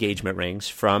get engagement rings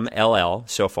from LL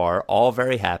so far, all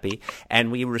very happy.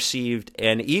 And we received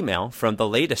an email from the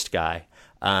latest guy,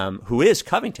 who is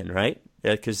Covington, right?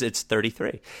 Because it's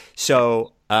 33.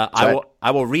 So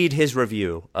I will read his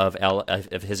review of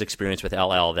his experience with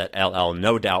LL that LL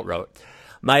no doubt wrote.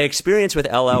 My experience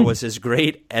with LL was as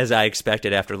great as I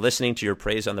expected after listening to your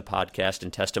praise on the podcast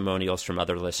and testimonials from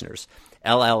other listeners.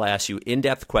 LL asks you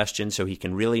in-depth questions so he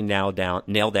can really nail down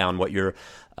what you're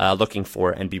looking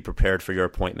for and be prepared for your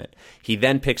appointment. He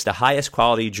then picks the highest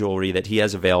quality jewelry that he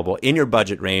has available in your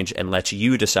budget range and lets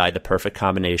you decide the perfect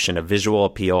combination of visual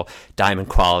appeal, diamond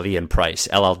quality, and price.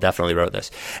 LL definitely wrote this.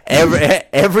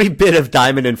 Every bit of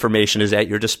diamond information is at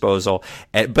your disposal,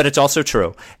 but it's also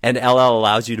true. And LL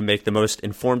allows you to make the most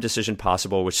informed decision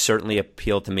possible, which certainly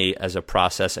appealed to me as a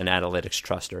process and analytics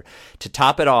truster. To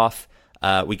top it off,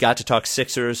 we got to talk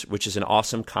Sixers, which is an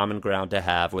awesome common ground to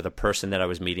have with a person that I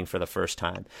was meeting for the first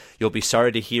time. You'll be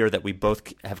sorry to hear that we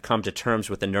both have come to terms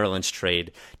with the Nerlens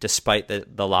trade, despite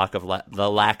the lack of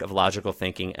logical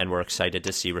thinking, and we're excited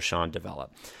to see Rashawn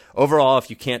develop. Overall, if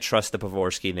you can't trust the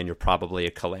Pavorsky, then you're probably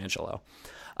a Colangelo.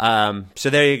 So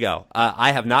there you go.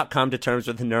 I have not come to terms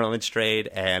with the Nerlens trade,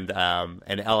 and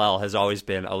LL has always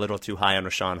been a little too high on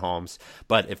Rashawn Holmes.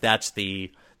 But if that's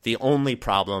the only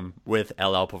problem with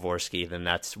LL Pavorsky, then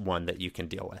that's one that you can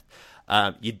deal with.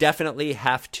 You definitely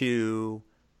have to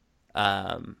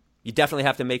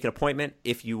make an appointment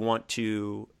if you want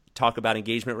to talk about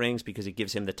engagement rings, because it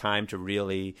gives him the time to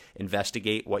really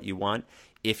investigate what you want.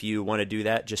 If you want to do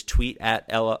that, just tweet at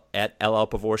LL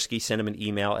Pavorsky, send him an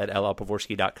email at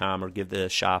llpavorsky.com, or give the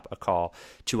shop a call,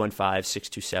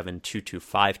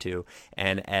 215-627-2252.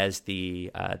 And as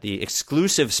the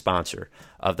exclusive sponsor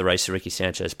of the Rights to Ricky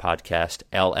Sanchez podcast,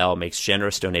 LL makes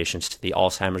generous donations to the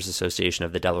Alzheimer's Association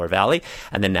of the Delaware Valley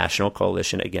and the National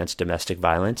Coalition Against Domestic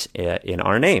Violence in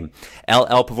our name.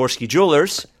 LL Pavorsky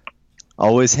Jewelers.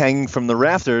 Always hanging from the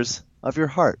rafters of your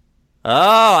heart.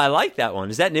 Oh, I like that one.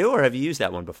 Is that new, or have you used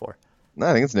that one before? No,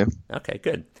 I think it's new. Okay,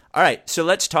 good. All right, so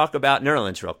let's talk about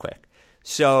Nerlens real quick.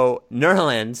 So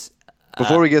Nerlens...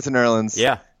 Before we get to Nerlens,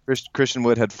 yeah. Christian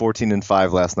Wood had 14 and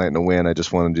 5 last night in a win. I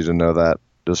just wanted you to know that.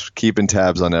 Just keeping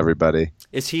tabs on everybody.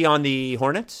 Is he on the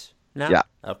Hornets now? Yeah.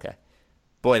 Okay.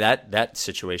 Boy, that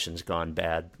situation's gone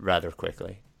bad rather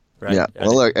quickly. Right? Yeah.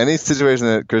 Well, look, any situation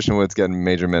that Christian Wood's getting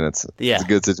major minutes, it's a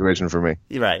good situation for me.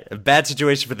 You're right. A bad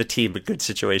situation for the team, but good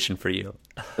situation for you.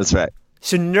 That's right.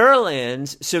 So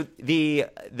Nerlens,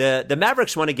 the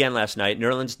Mavericks won again last night.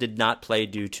 Nerlens did not play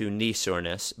due to knee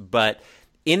soreness, but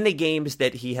in the games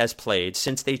that he has played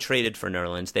since they traded for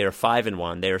Nerlens, they are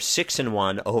 5-1. They are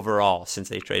 6-1 overall since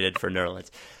they traded for Nerlens.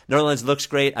 Nerlens looks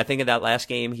great. I think in that last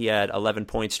game he had 11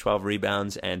 points, 12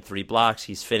 rebounds, and 3 blocks.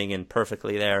 He's fitting in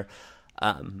perfectly there.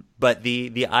 But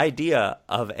the idea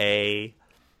of a...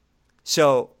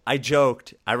 So I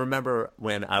joked, I remember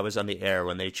when I was on the air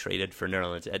when they traded for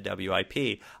Nerlens at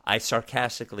WIP, I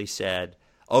sarcastically said,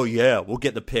 oh yeah, we'll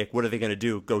get the pick. What are they going to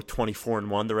do? Go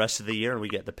 24-1 the rest of the year and we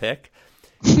get the pick?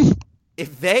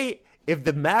 If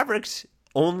the Mavericks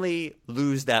only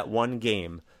lose that one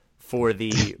game for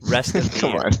the rest of the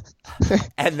year,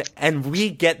 and we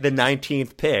get the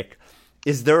 19th pick,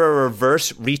 is there a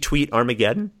reverse retweet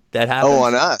Armageddon that happens? Oh,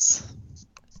 on us?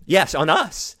 Yes, on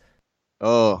us.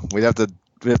 Oh, we have to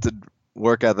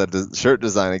work out the shirt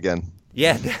design again.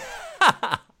 Yeah,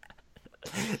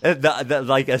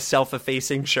 like a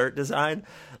self-effacing shirt design.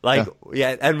 Like,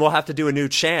 yeah, and we'll have to do a new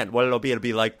chant. What it'll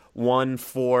be like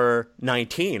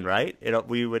 1-4-19, right?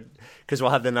 Because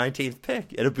we'll have the 19th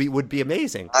pick. Would be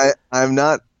amazing. I'm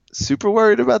not super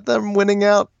worried about them winning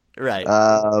out, right?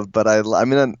 But I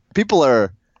mean, people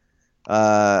are.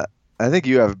 I think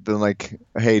you have been like,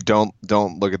 hey, don't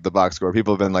look at the box score.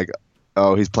 People have been like,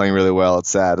 oh, he's playing really well. It's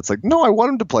sad. It's like, no, I want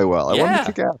him to play well. I want him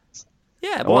to kick ass.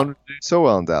 Yeah, I want him to do so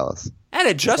well in Dallas. And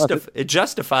it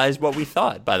justifies what we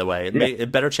thought, by the way. It made a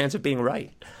better chance of being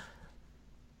right.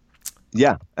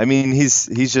 Yeah, I mean he's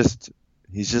just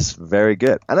very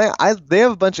good, and they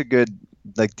have a bunch of good,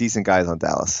 like, decent guys on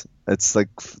Dallas. It's like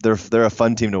they're a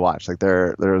fun team to watch. Like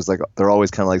they're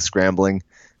always kind of like scrambling,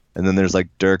 and then there's like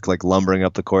Dirk like lumbering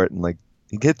up the court, and like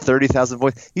he hit 30,000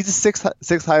 points. He's the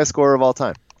sixth highest scorer of all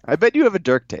time. I bet you have a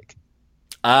Dirk take.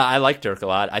 I like Dirk a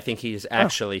lot. I think he's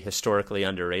actually historically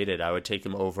underrated. I would take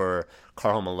him over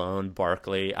Karl Malone,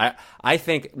 Barkley. I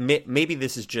think maybe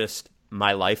this is just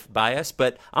my life bias,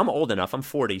 but I'm old enough. I'm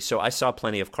 40, so I saw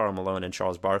plenty of Karl Malone and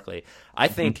Charles Barkley. I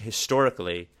think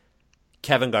historically,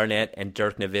 Kevin Garnett and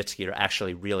Dirk Nowitzki are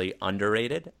actually really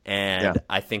underrated, and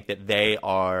I think that they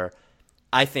are.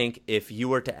 I think if you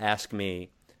were to ask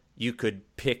me, you could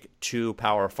pick 2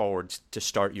 power forwards to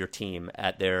start your team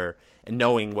at their. And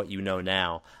knowing what you know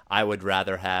now, I would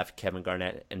rather have Kevin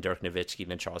Garnett and Dirk Nowitzki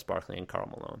than Charles Barkley and Karl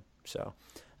Malone. So,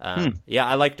 yeah,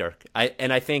 I like Dirk.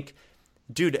 I think,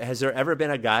 dude, has there ever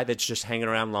been a guy that's just hanging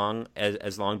around long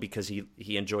as long because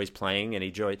he enjoys playing and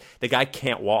the guy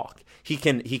can't walk. He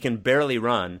can barely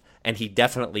run, and he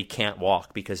definitely can't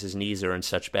walk because his knees are in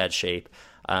such bad shape.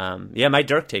 Yeah, my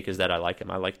Dirk take is that I like him.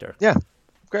 I like Dirk. Yeah,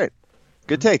 great,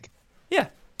 good take. Yeah.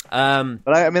 But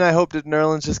I hope that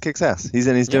Nerlens just kicks ass. He's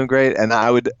doing great, and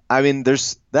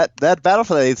there's that battle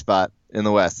for the 8th spot in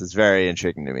the West is very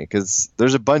intriguing to me because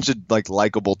there's a bunch of like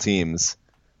likable teams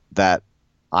that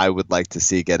I would like to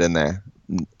see get in there.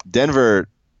 Denver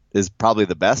is probably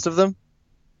the best of them,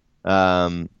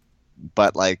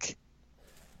 but like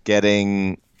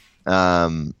getting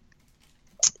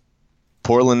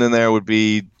Portland in there would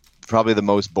be probably the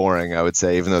most boring, I would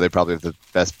say, even though they probably have the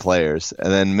best players. And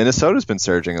then Minnesota's been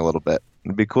surging a little bit.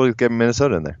 It'd be cool to get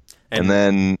Minnesota in there. And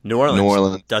then New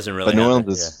Orleans doesn't really. But New Orleans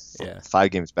is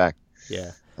 5 games back.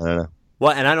 Yeah, I don't know.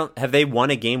 Well, and have they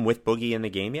won a game with Boogie in the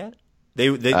game yet?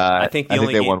 I think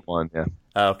they won one. Yeah.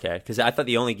 Oh, okay, because I thought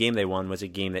the only game they won was a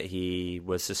game that he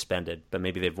was suspended, but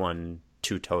maybe they've won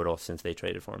 2 total since they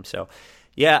traded for him. So,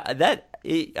 yeah, that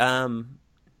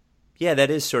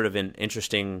is sort of an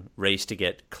interesting race to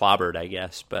get clobbered, I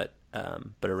guess, but a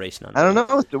race nonetheless. I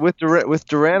don't know. With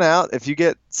Durant out, if you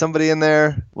get somebody in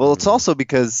there, well, it's also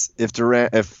because if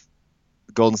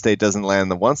Golden State doesn't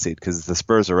land the 1 seed, because the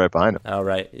Spurs are right behind them. Oh,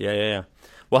 right. Yeah.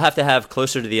 We'll have to have,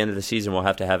 closer to the end of the season, we'll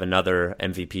have to have another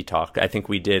MVP talk. I think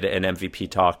we did an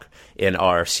MVP talk in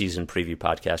our season preview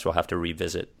podcast. We'll have to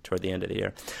revisit toward the end of the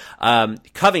year.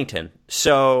 Covington.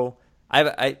 So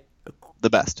the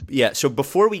best. Yeah, so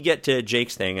before we get to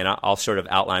Jake's thing, and I'll sort of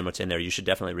outline what's in there, you should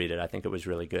definitely read it. I think it was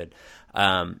really good.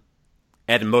 And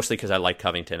mostly because I like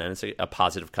Covington, and it's a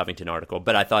positive Covington article,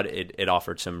 but I thought it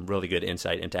offered some really good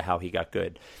insight into how he got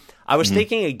good. I was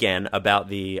thinking again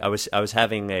about I was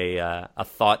having a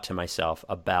thought to myself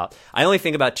about, I only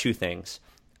think about 2 things.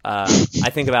 I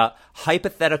think about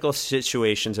hypothetical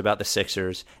situations about the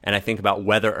Sixers, and I think about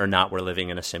whether or not we're living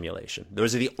in a simulation.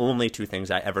 Those are the only 2 things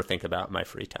I ever think about in my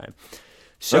free time.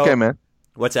 So, okay, man.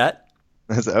 What's that?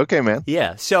 Okay, man.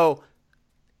 Yeah. So,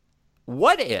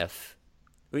 what if,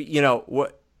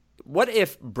 what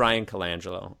if Brian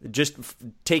Colangelo, just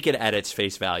take it at its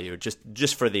face value,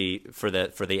 just for the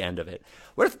end of it?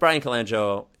 What if Brian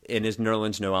Colangelo in his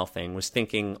Nerlens Noel thing was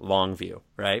thinking long view,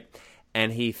 right?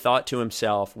 And he thought to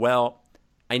himself, well,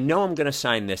 I know I'm going to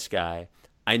sign this guy.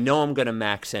 I know I'm going to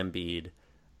max Embiid.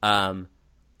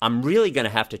 I'm really going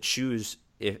to have to choose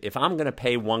if I'm going to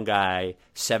pay one guy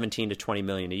 17 to 20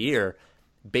 million a year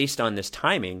based on this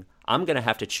timing. I'm going to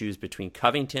have to choose between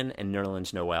Covington and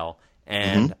Nerlens Noel,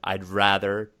 and I'd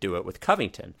rather do it with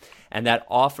Covington. And that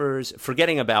offers,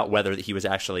 forgetting about whether he was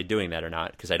actually doing that or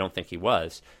not, because I don't think he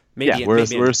was. Maybe,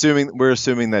 we're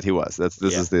assuming that he was. This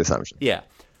is the assumption. Yeah,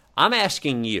 I'm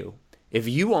asking you, if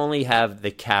you only have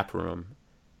the cap room.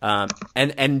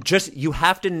 And just you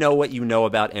have to know what you know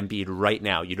about Embiid right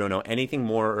now. You don't know anything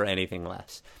more or anything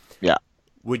less. Yeah.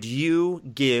 Would you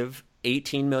give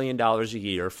 $18 million a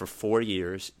year for 4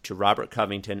 years to Robert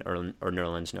Covington or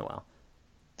Nerlens Noel?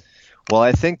 Well,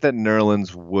 I think that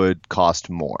Nerlens would cost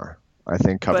more. I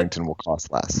think Covington will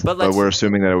cost less. But we're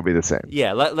assuming that it would be the same.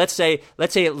 Yeah, let's say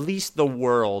at least the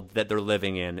world that they're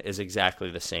living in is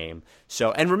exactly the same.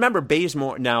 So, and remember,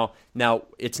 Bazemore now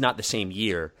it's not the same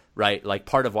year, right? Like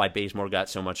part of why Bazemore got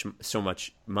so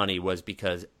much money was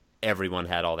because everyone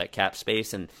had all that cap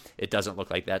space, and it doesn't look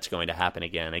like that's going to happen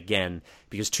again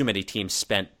because too many teams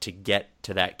spent to get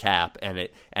to that cap, and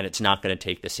it's not going to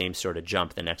take the same sort of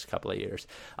jump the next couple of years.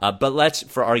 But let's,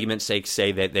 for argument's sake,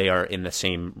 say that they are in the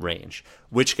same range.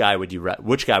 Which guy would you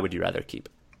rather keep?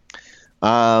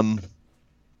 Probably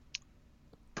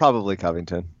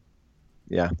Covington.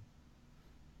 Yeah.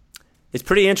 It's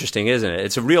pretty interesting, isn't it?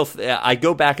 It's a real. I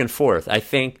go back and forth. I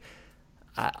think.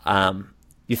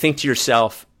 You think to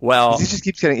yourself, well, he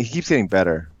keeps getting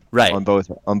better, right, on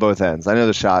both ends. I know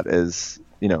the shot is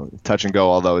touch and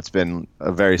go, although it's been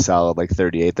a very solid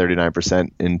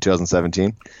 38-39% in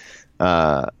 2017.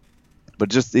 But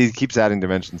just he keeps adding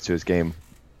dimensions to his game,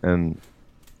 and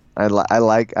I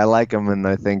like him, and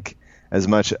I think as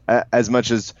much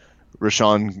as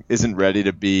Rashawn isn't ready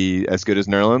to be as good as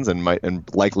Nerlens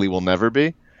and likely will never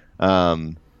be,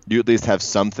 you at least have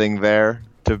something there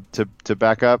to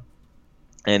back up.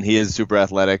 And he is super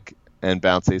athletic and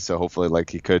bouncy, so hopefully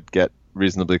he could get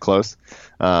reasonably close.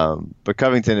 But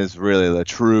Covington is really the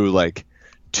true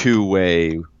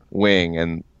two-way wing,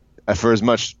 and for as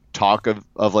much talk of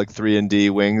 3-and-D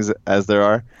wings as there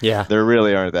are, there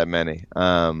really aren't that many.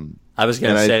 I was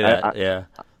going to say that.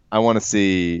 I want to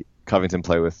see Covington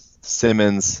play with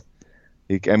Simmons.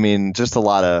 Just a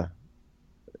lot of.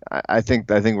 I think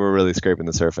we're really scraping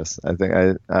the surface. I think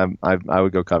I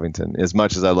would go Covington as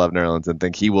much as I love Nerlens and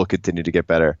think he will continue to get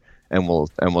better and will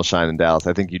shine in Dallas.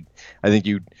 I think you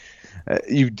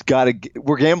got to.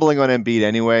 We're gambling on Embiid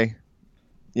anyway,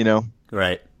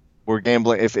 Right. We're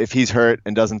gambling if he's hurt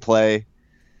and doesn't play,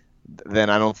 then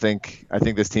I think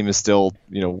this team is still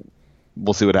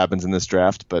we'll see what happens in this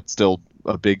draft, but still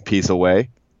a big piece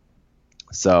away.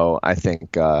 So I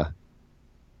think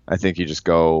you just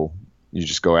go. You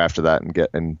just go after that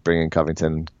and bring in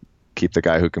Covington, keep the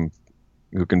guy who can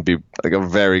be a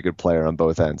very good player on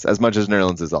both ends, as much as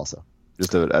Nerlens is also,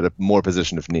 just at a more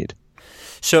position of need.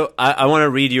 So I want to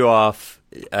read you off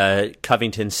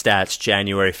Covington stats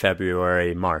January,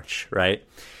 February, March, right?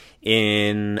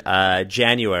 In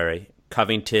January,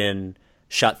 Covington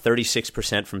shot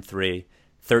 36% from three,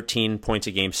 13 points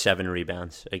a game, 7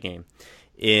 rebounds a game.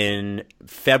 In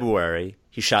February,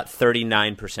 he shot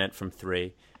 39% from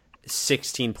three,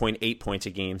 16.8 points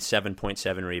a game,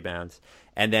 7.7 rebounds.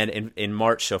 And then in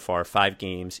March so far, 5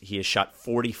 games, he has shot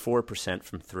 44%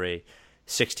 from three,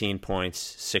 16 points,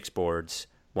 6 boards,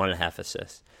 1.5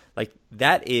 assists.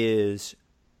 That is,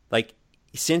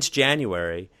 since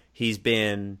January, he's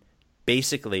been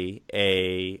basically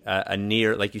a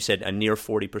near, like you said, a near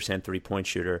 40% three-point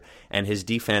shooter, and his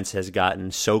defense has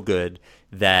gotten so good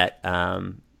that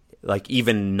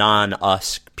even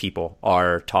non-us people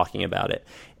are talking about it.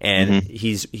 And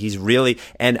he's really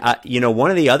 – and,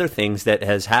 one of the other things that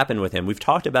has happened with him, we've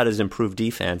talked about his improved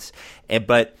defense,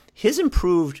 but his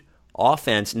improved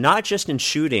offense, not just in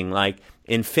shooting,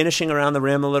 in finishing around the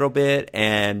rim a little bit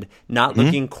and not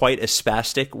looking quite as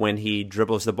spastic when he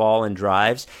dribbles the ball and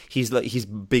drives. He's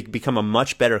become a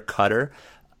much better cutter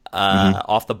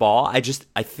off the ball. I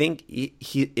think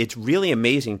it's really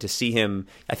amazing to see him.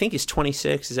 I think he's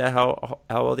 26. Is that how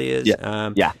old he is?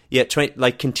 Yeah.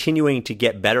 20, continuing to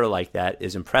get better like that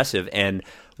is impressive. And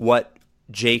what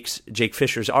Jake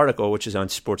Fisher's article, which is on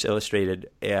Sports Illustrated,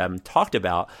 talked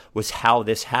about was how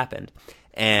this happened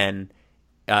and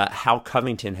how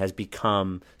Covington has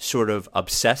become sort of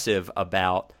obsessive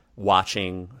about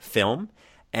watching film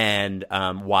and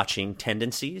watching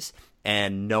tendencies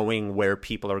and knowing where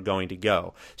people are going to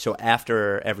go. So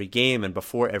after every game and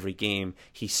before every game,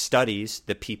 he studies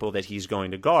the people that he's going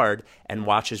to guard and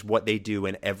watches what they do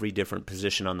in every different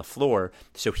position on the floor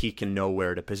so he can know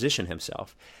where to position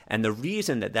himself. And the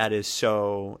reason that is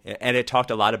so – and it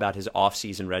talked a lot about his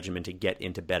off-season regimen to get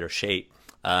into better shape.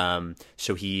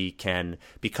 So he can,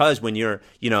 because when you're,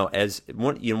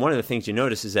 one of the things you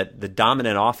notice is that the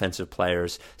dominant offensive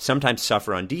players sometimes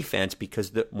suffer on defense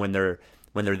because when they're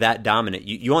that dominant,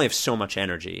 you only have so much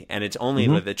energy, and it's only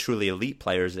the truly elite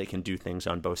players that can do things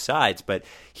on both sides. But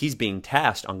he's being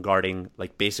tasked on guarding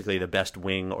like basically the best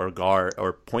wing or guard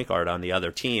or point guard on the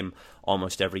other team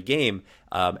almost every game,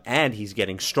 and he's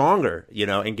getting stronger,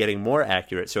 and getting more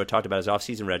accurate. So it talked about his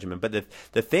offseason regimen. But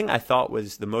the thing I thought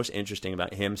was the most interesting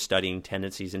about him studying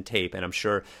tendencies in tape, and I'm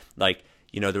sure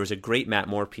there was a great Matt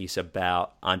Moore piece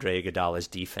about Andre Iguodala's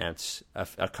defense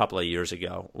a couple of years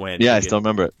ago. I still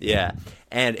remember it. Yeah,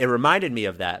 and it reminded me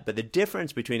of that. But the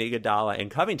difference between Iguodala and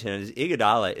Covington is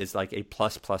Iguodala is like a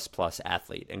plus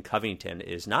athlete, and Covington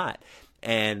is not.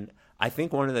 And I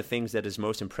think one of the things that is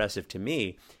most impressive to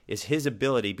me is his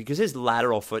ability, because his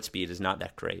lateral foot speed is not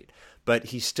that great, but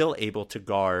he's still able to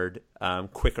guard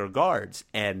quicker guards.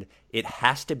 And it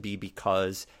has to be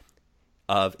because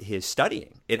of his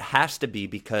studying. It has to be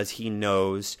because he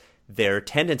knows their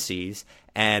tendencies,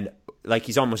 and like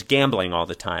he's almost gambling all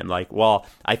the time. Like, well,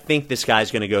 I think this guy's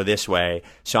going to go this way,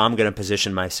 so I'm going to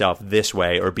position myself this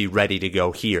way or be ready to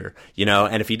go here,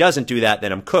 and if he doesn't do that,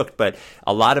 then I'm cooked. But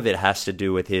a lot of it has to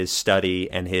do with his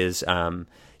study and his, I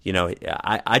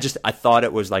thought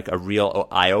it was like a real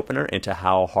eye-opener into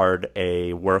how hard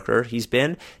a worker he's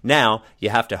been. Now, you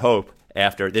have to hope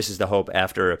after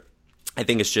I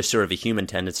think it's just sort of a human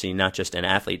tendency, not just an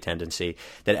athlete tendency,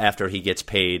 that after he gets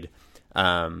paid,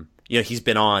 he's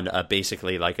been on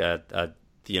basically like the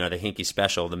Hinkie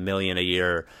special, the $1 million a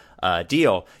year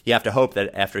deal. You have to hope that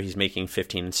after he's making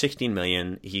 15 and 16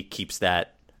 million, he keeps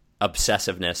that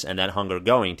obsessiveness and that hunger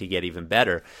going to get even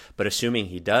better. But assuming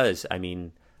he does, I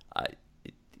mean,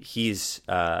 he's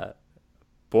I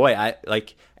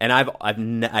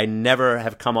never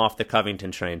have come off the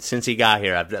Covington train since he got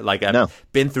here. I've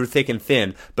been through thick and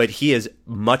thin, but he is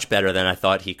much better than I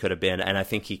thought he could have been, and I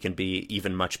think he can be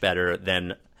even much better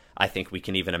than I think we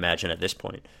can even imagine at this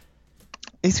point.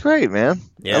 He's great, man.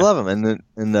 Yeah. I love him,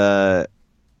 and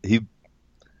he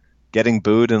getting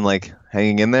booed and like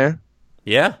hanging in there.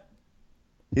 Yeah,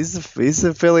 he's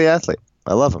a Philly athlete.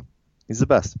 I love him. He's the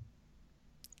best,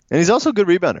 and he's also a good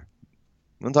rebounder.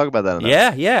 We don't talk about that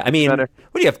enough. Yeah. I mean, what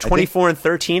do you have, 24 and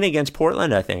 13 against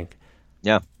Portland, I think?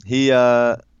 Yeah. He,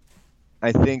 I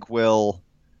think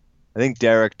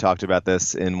Derek talked about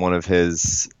this in one of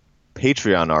his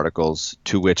Patreon articles,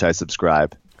 to which I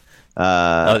subscribe.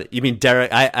 You mean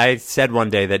Derek? I said one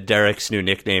day that Derek's new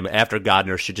nickname after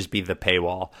Godner should just be the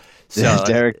Paywall. So,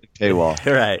 Derek Paywall.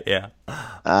 Right,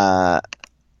 yeah.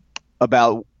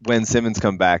 About when Simmons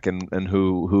come back and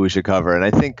who we should cover. And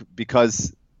I think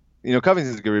because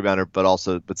Covington's a good rebounder,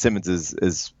 but Simmons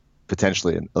is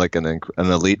potentially an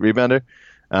elite rebounder.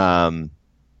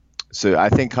 So I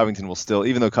think Covington will still,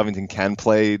 even though Covington can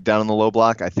play down on the low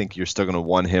block, I think you're still going to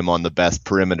want him on the best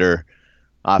perimeter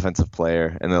offensive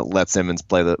player, and let Simmons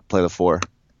play the four,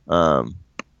 and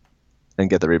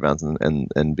get the rebounds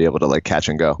and be able to like catch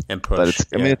and go and push. But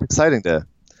it's exciting to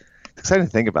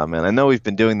think about, man. I know we've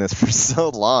been doing this for so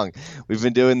long. We've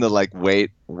been doing the like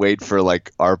wait for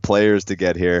like our players to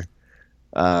get here,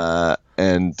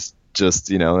 and just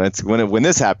it's when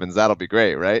this happens, that'll be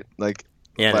great, right? Like,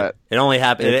 yeah, but it only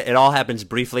happens. It all happens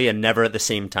briefly and never at the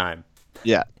same time.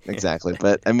 Yeah, exactly.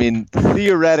 But I mean,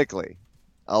 theoretically,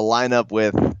 a lineup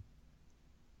with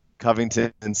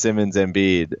Covington, Simmons, and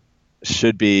Embiid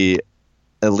should be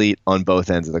elite on both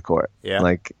ends of the court. Yeah,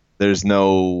 like there's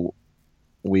no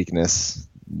weakness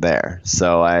there.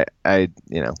 So I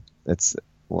it's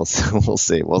we'll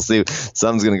see.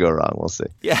 Something's gonna go wrong. We'll see.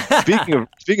 Yeah.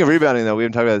 Speaking of rebounding, though, we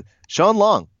haven't talked about Sean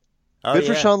Long. Good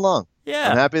for Sean Long. Yeah,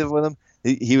 I'm happy with him.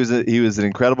 He was an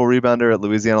incredible rebounder at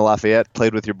Louisiana Lafayette.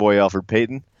 Played with your boy Alfred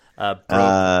Payton.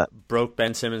 Broke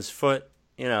Ben Simmons' foot.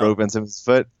 Broke Ben Simmons'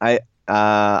 foot.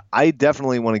 I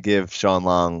definitely want to give Sean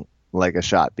Long like a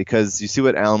shot, because you see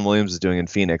what Alan Williams is doing in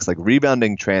Phoenix. Like,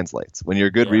 rebounding translates. When you're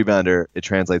a good rebounder, it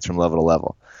translates from level to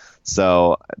level.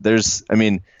 So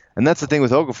and that's the thing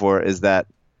with Okafor, is that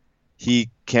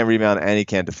he can't rebound and he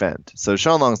can't defend. So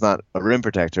Sean Long's not a rim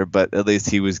protector, but at least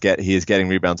he is getting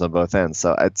rebounds on both ends.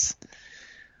 So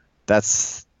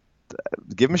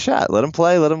give him a shot. Let him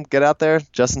play. Let him get out there.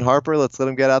 Justin Harper, let's let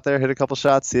him get out there, hit a couple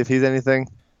shots, see if he's anything.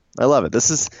 I love it.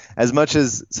 This is as much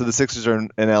as the Sixers are in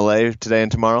LA today and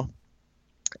tomorrow.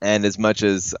 And as much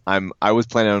as I was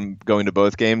planning on going to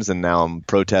both games, and now I'm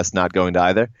protest not going to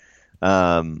either.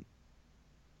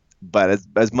 But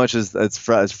as much as it's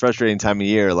frustrating time of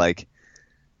year, like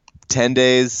 10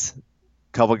 days,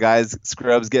 couple guys,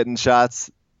 scrubs getting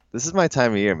shots. This is my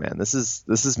time of year, man. This is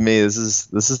me. This is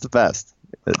the best.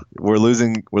 we're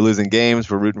losing games.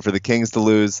 We're rooting for the Kings to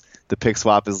lose. The pick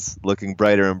swap is looking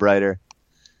brighter and brighter.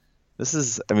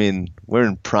 We're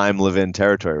in prime live-in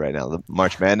territory right now. The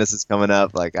March Madness is coming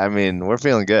up. We're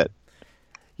feeling good.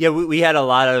 Yeah, we had a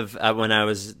lot of when I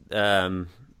was, there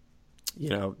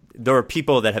were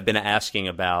people that have been asking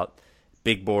about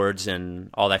big boards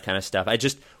and all that kind of stuff.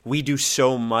 We do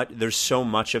so much. There's so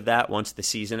much of that once the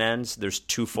season ends. There's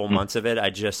 2 full months of it.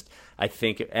 I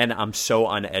think, and I'm so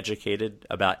uneducated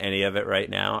about any of it right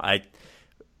now.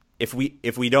 If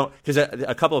we don't, because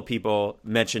a couple of people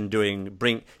mentioned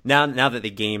now that the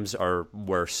games are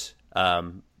worse.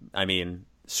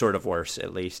 Sort of worse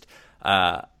at least.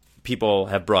 People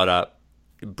have brought up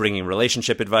bringing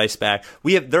relationship advice back.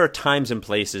 There are times and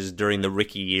places during the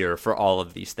rookie year for all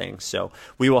of these things. So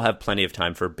we will have plenty of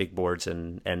time for big boards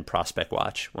and prospect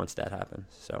watch once that happens.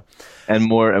 So and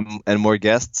more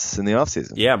guests in the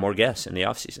offseason. Yeah, more guests in the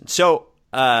offseason. So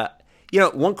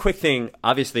one quick thing.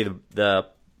 Obviously, the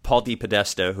Paul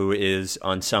DePodesta, who is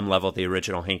on some level the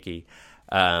original Hinkie,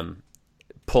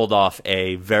 pulled off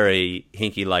a very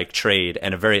Hinkie-like trade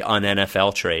and a very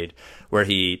un-NFL trade where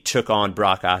he took on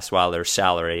Brock Osweiler's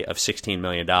salary of $16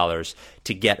 million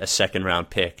to get a second-round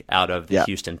pick out of the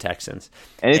Houston Texans.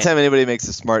 Anytime anybody makes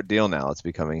a smart deal now, it's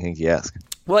becoming Hinkie-esque.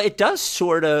 Well, it does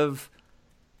sort of.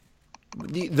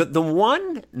 The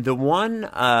one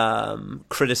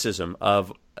criticism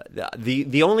of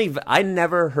the only I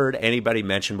never heard anybody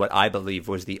mention what I believe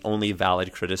was the only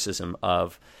valid criticism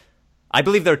of. I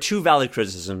believe there are 2 valid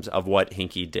criticisms of what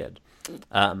Hinkie did.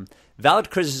 Valid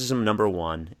criticism number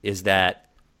 1 is that,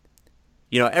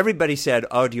 everybody said,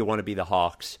 "Oh, do you want to be the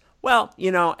Hawks?" Well,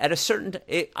 at a certain,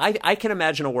 I can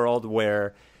imagine a world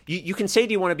where you can say,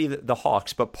 "Do you want to be the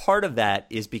Hawks?" But part of that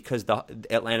is because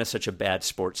Atlanta's such a bad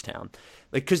sports town,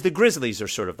 because the Grizzlies are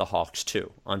sort of the Hawks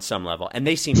too on some level, and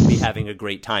they seem to be having a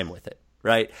great time with it.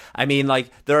 Right.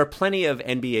 There are plenty of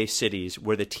NBA cities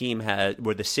where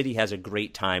the city has a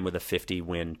great time with a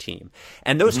 50-win team.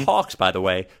 And those Hawks, by the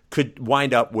way, could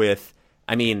wind up with,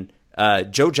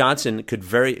 Joe Johnson could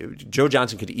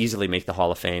easily make the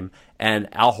Hall of Fame, and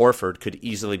Al Horford could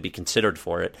easily be considered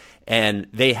for it. And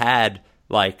they had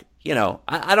I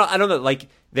don't know,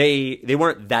 they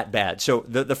weren't that bad. So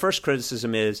the first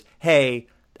criticism is, hey,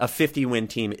 a 50-win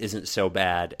team isn't so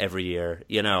bad every year.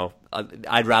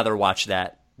 I'd rather watch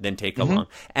that than take along.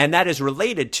 And that is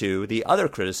related to the other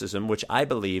criticism, which I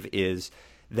believe is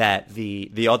that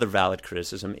the other valid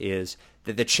criticism is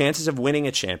that the chances of winning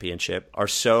a championship are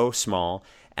so small,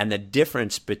 and the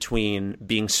difference between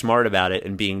being smart about it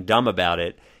and being dumb about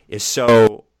it is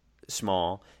so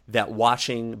small that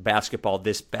watching basketball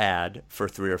this bad for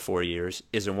 3 or 4 years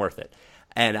isn't worth it.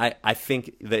 And I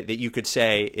think that you could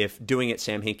say if doing it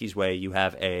Sam Hinkie's way, you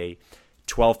have a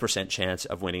 12% chance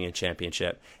of winning a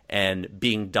championship, and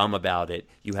being dumb about it,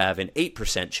 you have an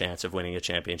 8% chance of winning a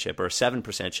championship or a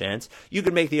 7% chance. You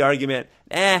could make the argument,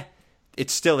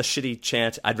 it's still a shitty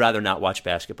chance. I'd rather not watch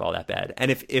basketball that bad.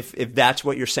 And if that's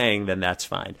what you're saying, then that's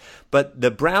fine. But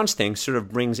the Browns thing sort of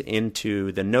brings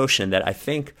into the notion that I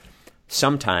think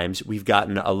sometimes we've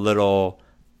gotten a little.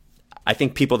 I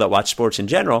think people that watch sports in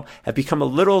general have become a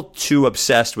little too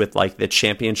obsessed with the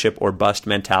championship or bust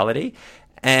mentality,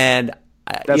 and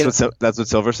that's what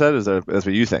Silver said. That's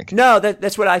what you think? No,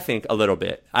 that's what I think a little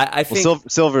bit. I think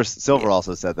Silver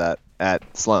also said that at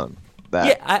Sloan.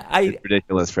 That it's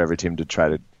ridiculous for every team to try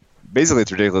to. Basically,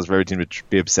 it's ridiculous for every team to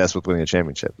be obsessed with winning a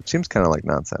championship. It seems kind of like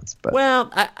nonsense. But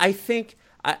I think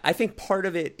part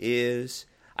of it is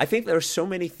I think there are so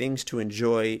many things to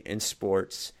enjoy in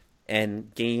sports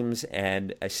and games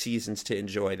and seasons to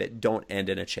enjoy that don't end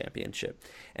in a championship.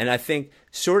 And I think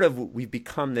sort of we've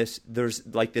become there's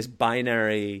this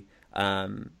binary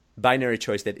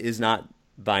choice that is not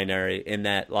binary, in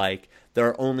that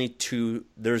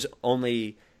there's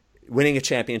only winning a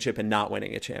championship and not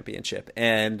winning a championship.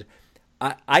 And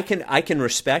I can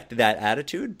respect that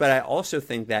attitude, but I also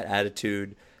think that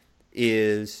attitude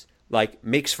is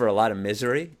makes for a lot of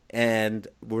misery, and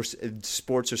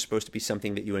sports are supposed to be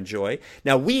something that you enjoy.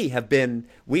 Now when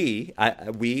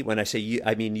I say you,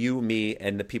 I mean you, me,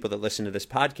 and the people that listen to this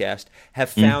podcast have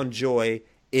found joy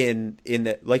in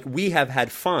the we have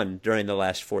had fun during the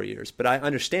last 4 years. But I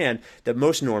understand that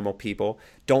most normal people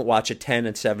don't watch a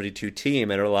 10-72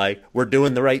 team and are we're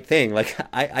doing the right thing.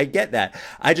 I get that.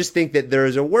 I just think that there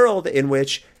is a world in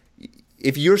which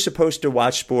if you're supposed to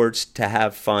watch sports to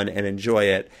have fun and enjoy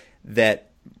it, that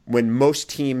when most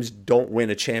teams don't win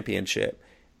a championship,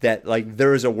 that like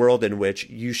there is a world in which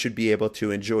you should be able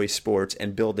to enjoy sports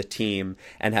and build a team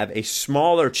and have a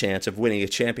smaller chance of winning a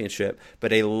championship,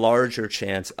 but a larger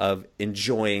chance of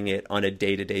enjoying it on a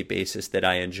day-to-day basis that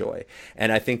I enjoy.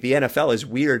 And I think the NFL is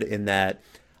weird in that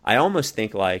I almost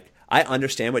think like I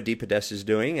understand what DePodesta is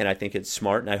doing, and I think it's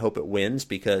smart, and I hope it wins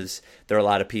because there are a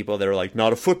lot of people that are like,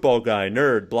 not a football guy,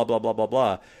 nerd, blah, blah, blah, blah,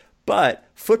 blah. But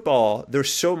football,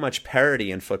 there's so much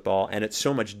parity in football, and it's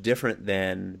so much different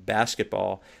than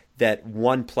basketball that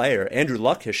one player, Andrew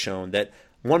Luck has shown that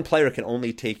one player can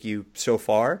only take you so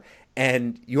far,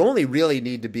 and you only really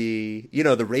need to be,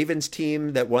 the Ravens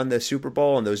team that won the Super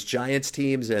Bowl and those Giants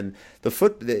teams, and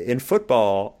in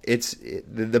football, it's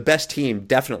the best team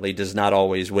definitely does not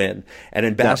always win, and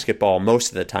in basketball, most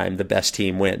of the time, the best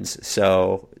team wins.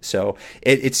 So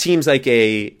it seems like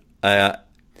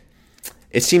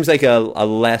It seems like a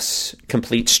less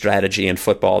complete strategy in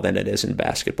football than it is in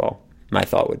basketball. My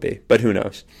thought would be, but who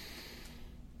knows?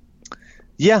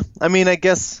 Yeah, I mean, I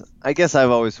guess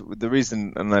I've always the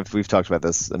reason, and we've talked about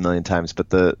this a million times, but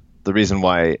the reason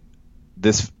why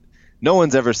no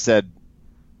one's ever said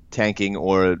tanking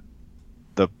or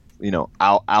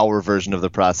our version of the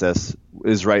process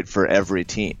is right for every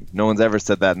team. No one's ever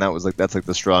said that, and that's like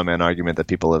the straw man argument that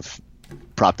people have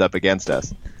propped up against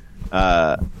us.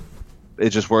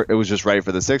 It was just right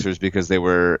for the Sixers because they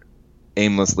were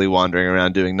aimlessly wandering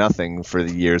around doing nothing for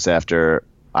the years after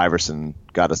Iverson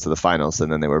got us to the finals, and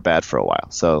then they were bad for a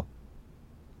while. So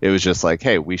it was just like,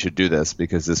 hey, we should do this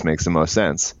because this makes the most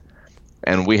sense.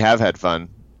 And we have had fun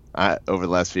over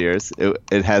the last few years.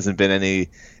 It hasn't been any.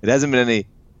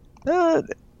 I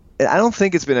don't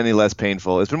think it's been any less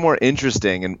painful. It's been more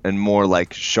interesting and more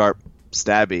like sharp,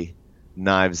 stabby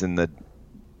knives in the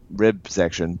rib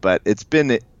section. But it's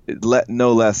been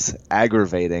no less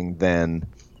aggravating than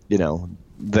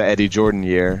the Eddie Jordan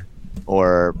year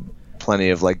or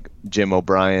plenty of like Jim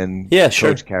O'Brien,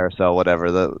 Coach Carousel,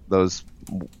 whatever, those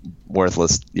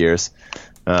worthless years.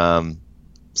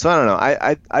 So I don't know.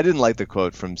 I didn't like the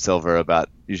quote from Silver about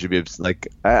you should be like,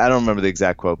 I don't remember the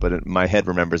exact quote, but my head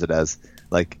remembers it as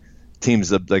like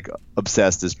teams like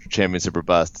obsessed as championship or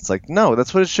bust. It's like, no,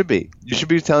 that's what it should be. You should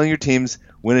be telling your teams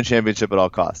win a championship at all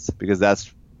costs because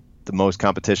that's the most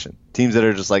competition. Teams that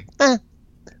are just like,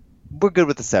 we're good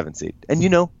with the 7th seed, and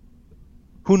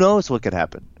who knows what could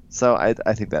happen. So I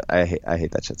think that I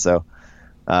hate that shit. So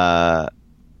I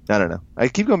don't know. I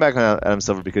keep going back on Adam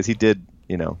Silver because he did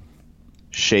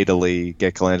shadily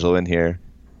get Colangelo in here.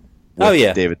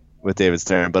 With David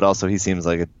Stern, but also he seems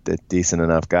like a decent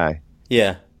enough guy.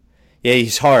 Yeah,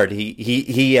 he's hard.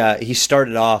 He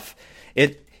started off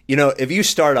it. If you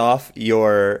start off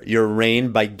your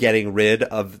reign by getting rid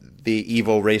of the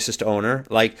evil racist owner,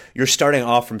 like you're starting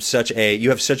off from you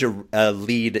have such a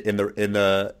lead in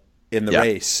the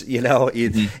race.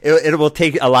 It will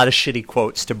take a lot of shitty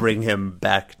quotes to bring him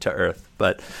back to earth.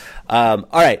 But all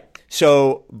right.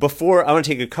 So I want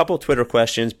to take a couple Twitter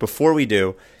questions. Before we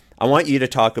do, I want you to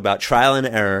talk about Trial and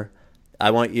Error. I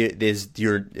want you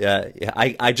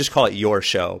I just call it your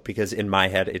show because in my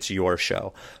head it's your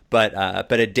show. But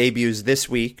it debuts this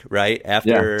week, right?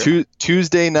 After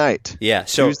Tuesday night. Yeah,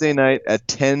 so Tuesday night at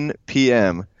 10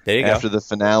 p.m. There you go. After the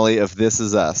finale of This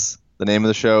Is Us. The name of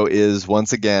the show is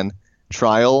once again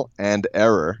Trial and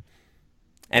Error.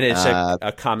 And it's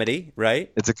a comedy,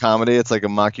 right? It's a comedy. It's like a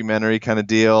mockumentary kind of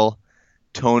deal,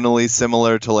 tonally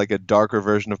similar to like a darker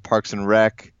version of Parks and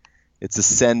Rec. It's a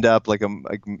send-up, like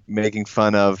making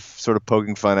fun of, sort of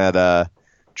poking fun at the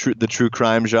true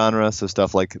crime genre, so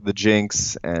stuff like The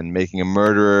Jinx and Making a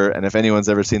Murderer. And if anyone's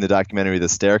ever seen the documentary The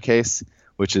Staircase,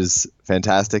 which is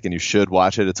fantastic, and you should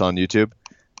watch it, it's on YouTube.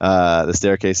 The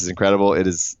Staircase is incredible. It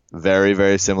is very,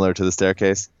 very similar to The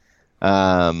Staircase.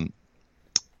 It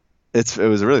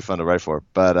was really fun to write for.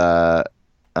 But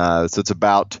so it's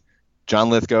about John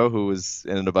Lithgow, who was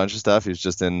in a bunch of stuff. He was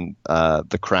just in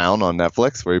The Crown on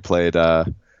Netflix, where he played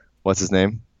what's his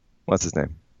name?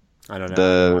 I don't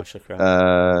know.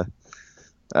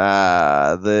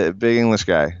 The big English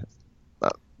guy.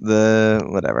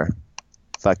 Whatever.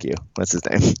 Fuck you. What's his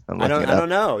name? I don't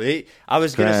know. I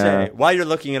was gonna say while you're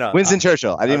looking it up. Winston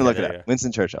Churchill. I didn't even look it up.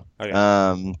 Winston Churchill.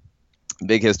 Okay.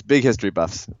 Big history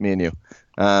buffs. Me and you.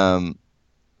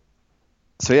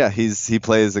 So yeah, he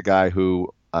plays a guy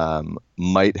who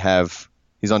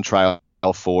he's on trial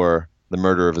for the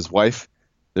murder of his wife.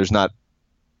 This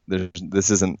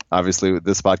isn't, obviously,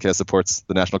 this podcast supports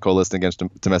the National Coalition Against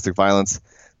Domestic Violence.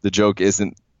 The joke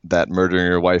isn't that murdering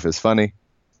your wife is funny.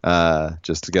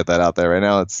 Just to get that out there right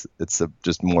now, it's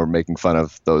just more making fun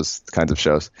of those kinds of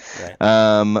shows. Right.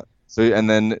 And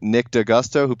then Nick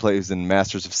D'Agosto, who plays in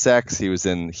Masters of Sex. He was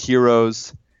in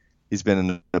Heroes. He's been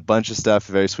in a bunch of stuff.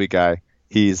 Very sweet guy.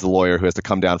 He's the lawyer who has to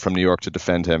come down from New York to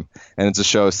defend him. And it's a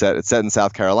show it's set in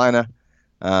South Carolina.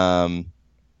 The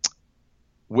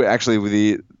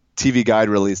TV Guide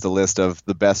released a list of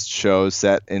the best shows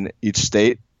set in each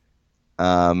state.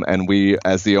 And we,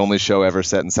 as the only show ever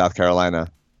set in South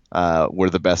Carolina, we're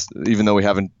the best, even though we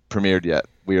haven't premiered yet.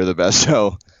 We are the best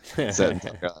show set in South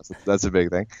Carolina. So that's a big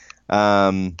thing.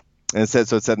 And it's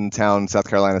set in town, South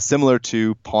Carolina, similar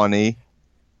to Pawnee,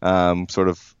 sort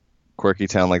of quirky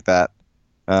town like that.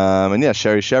 And yeah,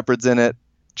 Sherry Shepherd's in it.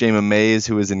 Jayma Mays,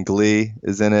 who is in Glee,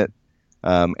 is in it.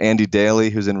 Andy Daly,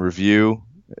 who's in Review,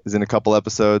 is in a couple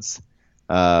episodes.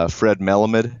 Fred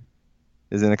Melamed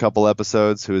is in a couple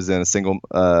episodes, who is in a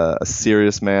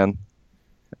Serious Man,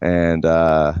 and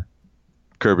Curb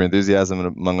Your Enthusiasm,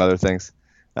 among other things.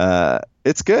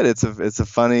 It's good. It's a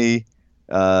funny,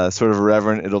 sort of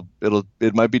irreverent.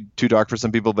 It might be too dark for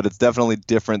some people, but it's definitely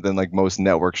different than like most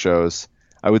network shows.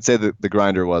 I would say that The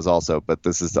Grinder was also, but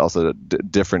this is also a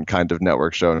different kind of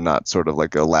network show, not sort of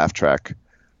like a laugh track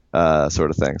sort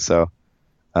of thing. So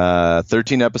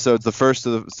 13 episodes. The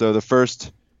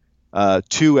first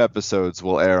 2 episodes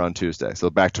will air on Tuesday.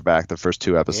 So back to back, the first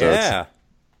 2 episodes. Yeah.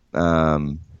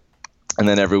 And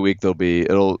then every week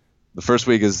the first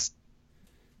week is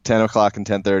 10 o'clock and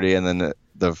 10:30, and then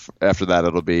after that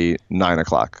it'll be 9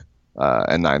 o'clock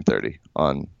and 9:30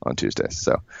 on Tuesdays.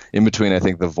 So in between, I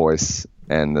think The Voice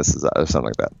and this is something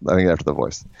like that. I think after The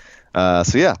Voice.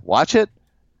 So yeah, watch it.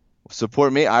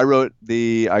 Support me. I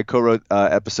co-wrote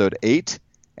episode 8,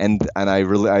 and I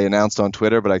announced on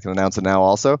Twitter, but I can announce it now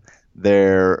also.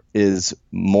 There is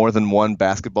more than one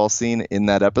basketball scene in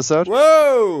that episode.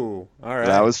 Whoa! All right.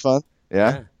 That was fun.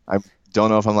 Yeah. I don't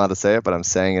know if I'm allowed to say it, but I'm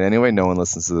saying it anyway. No one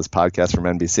listens to this podcast from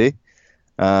NBC.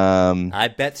 I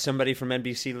bet somebody from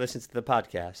NBC listens to the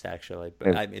podcast, actually.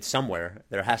 But it's somewhere.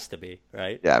 There has to be,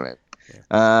 right? Yeah, man.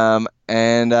 Yeah.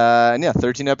 And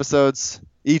 13 episodes.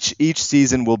 Each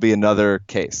season will be another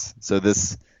case. So in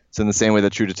the same way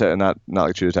that True Detective, not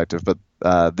like True Detective, but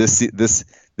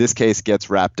this case gets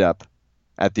wrapped up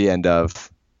at the end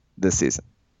of this season.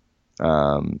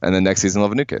 And then next season we'll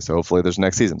have a new case. So hopefully there's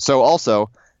next season. So also,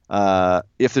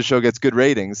 if the show gets good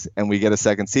ratings and we get a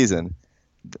second season,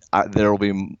 there will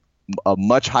be a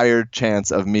much higher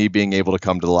chance of me being able to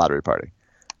come to the lottery party.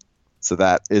 So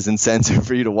that is incentive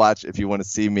for you to watch. If you want to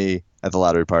see me at the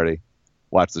lottery party,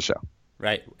 watch the show.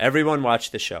 Right. Everyone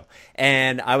watch the show.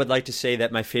 And I would like to say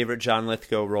that my favorite John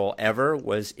Lithgow role ever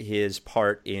was his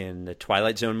part in the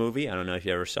Twilight Zone movie. I don't know if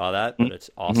you ever saw that, but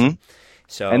it's awesome. Mm-hmm.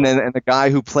 So and the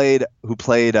guy who played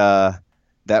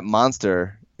that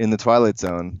monster in the Twilight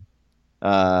Zone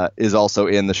is also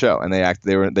in the show, and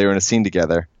they were in a scene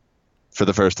together for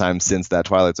the first time since that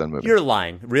Twilight Zone movie. You're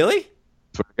lying. Really?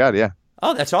 Swear to God, yeah.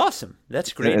 Oh, that's awesome.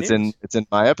 That's great. It's in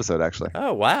my episode, actually.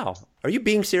 Oh, wow. Are you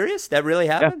being serious? That really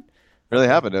happened? Yeah, really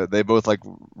happened. They both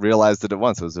realized it at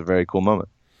once. It was a very cool moment.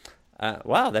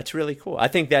 Wow, that's really cool. I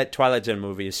think that Twilight Zone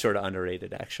movie is sort of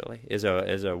underrated, actually. Is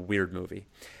a weird movie.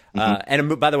 Mm-hmm.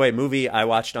 And by the way, a movie I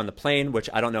watched on the plane, which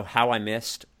I don't know how I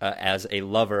missed as a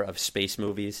lover of space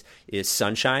movies, is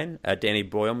Sunshine, a Danny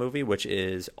Boyle movie, which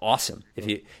is awesome.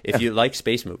 If you like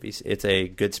space movies, it's a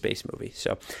good space movie.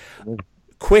 So,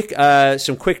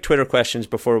 some quick Twitter questions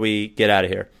before we get out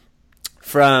of here.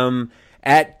 From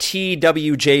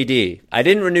 @TWJD, I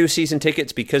didn't renew season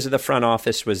tickets because of the front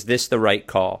office. Was this the right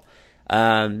call?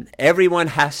 Everyone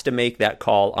has to make that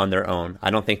call on their own.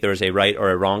 I don't think there's a right or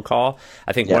a wrong call.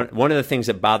 I think one of the things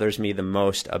that bothers me the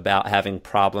most about having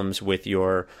problems with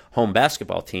your home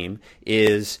basketball team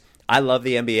is I love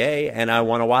the NBA and I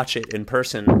want to watch it in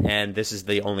person, and this is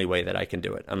the only way that I can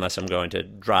do it unless I'm going to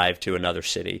drive to another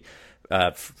city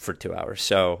for 2 hours.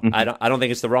 So I don't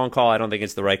think it's the wrong call. I don't think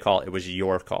it's the right call. It was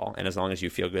your call, and as long as you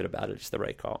feel good about it, it's the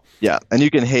right call. Yeah, and you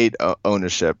can hate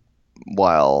ownership.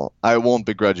 While I won't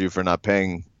begrudge you for not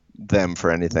paying them for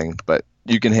anything, but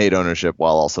you can hate ownership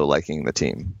while also liking the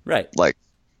team. Right. Like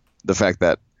the fact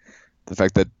that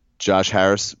Josh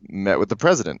Harris met with the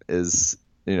president is,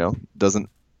 doesn't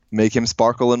make him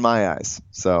sparkle in my eyes.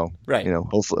 So, right.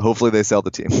 Hopefully they sell the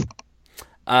team.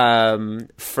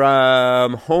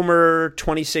 From Homer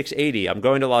 2680, I'm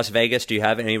going to Las Vegas. Do you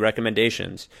have any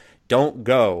recommendations? Don't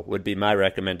go would be my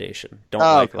recommendation.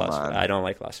 I don't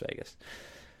like Las Vegas.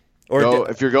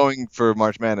 If you're going for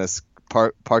March Madness,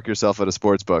 park yourself at a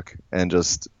sports book and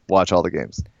just watch all the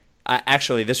games.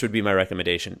 Actually, this would be my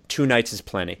recommendation. 2 nights is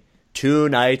plenty. 2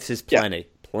 nights is plenty.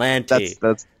 Yeah. Plenty.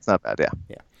 That's not bad,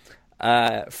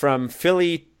 yeah. From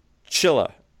Philly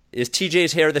Chilla, is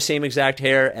TJ's hair the same exact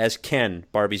hair as Ken,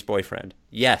 Barbie's boyfriend?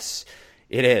 Yes.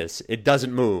 It is. It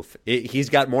doesn't move. He's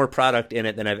got more product in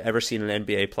it than I've ever seen an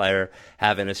NBA player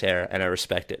have in his hair, and I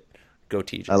respect it. Go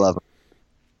TJ. I love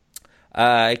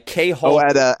him. K. Holt.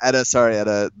 At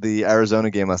the Arizona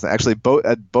game last night. Actually,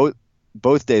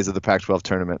 both days of the Pac-12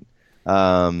 tournament,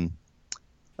 a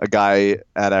guy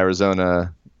at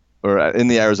Arizona or in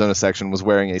the Arizona section was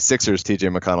wearing a Sixers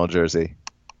TJ McConnell jersey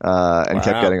and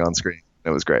kept getting on screen.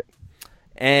 It was great.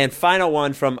 And final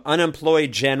one from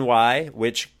Unemployed Gen Y,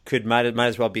 which might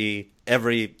as well be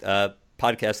every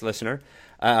podcast listener.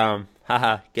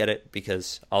 Get it,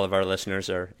 because all of our listeners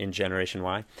are in Generation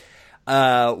Y.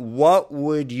 What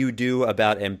would you do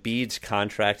about Embiid's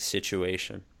contract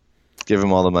situation? Give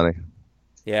him all the money.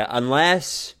 Yeah,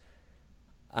 unless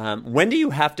when do you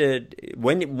have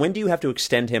to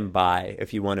extend him by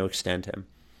if you want to extend him?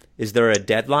 Is there a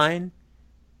deadline?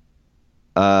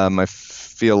 I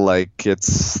feel like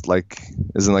it's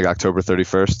isn't October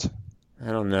 31st?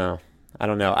 I don't know. I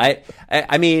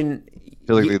mean, I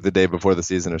feel like the day before the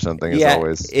season or something is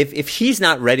always. If he's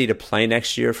not ready to play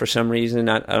next year for some reason,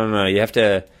 I don't know. You have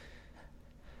to.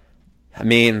 I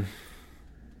mean,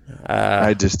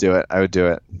 I'd just do it. I would do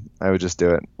it. I would just do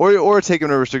it, or take him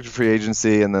to restricted free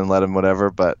agency and then let him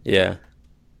whatever. But yeah,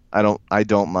 I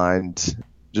don't mind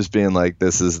just being like,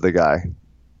 this is the guy.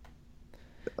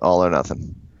 All or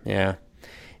nothing. Yeah.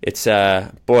 It's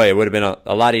it would have been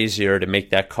a lot easier to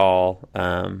make that call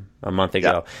a month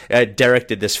ago. Yeah. Derek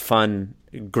did this fun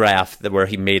graph where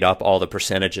he made up all the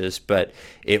percentages, but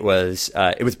it was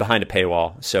behind a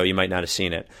paywall, so you might not have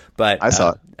seen it. But I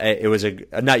saw it. It was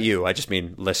not you. I just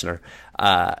mean listener.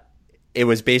 It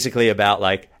was basically about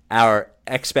our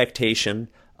expectation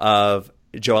of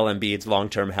Joel Embiid's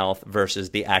long-term health versus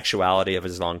the actuality of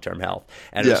his long-term health.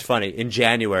 And it was funny. In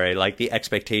January, the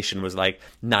expectation was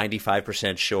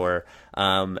 95% sure,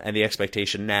 and the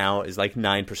expectation now is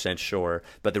 9% sure,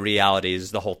 but the reality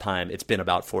is the whole time it's been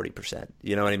about 40%.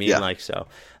 You know what I mean? Yeah.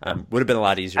 Would have been a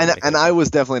lot easier. And I was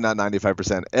definitely not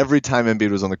 95%. Every time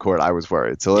Embiid was on the court, I was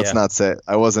worried. So let's not say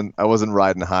I wasn't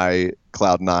riding high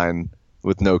cloud 9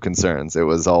 with no concerns. It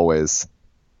was always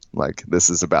this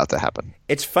is about to happen.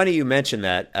 It's funny you mentioned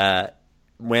that.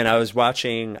 When I was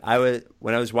watching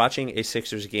a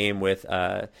Sixers game with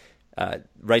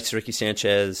writes Ricky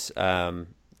Sanchez,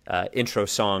 intro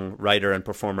song writer and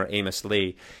performer Amos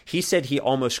Lee, he said he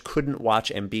almost couldn't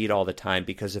watch Embiid all the time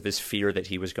because of his fear that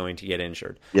he was going to get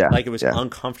injured. Yeah, it was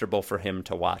uncomfortable for him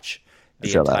to watch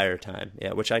the entire time.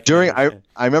 Yeah, which I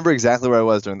remember exactly where I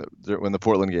was when the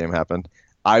Portland game happened.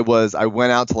 I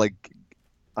went out to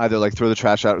either throw the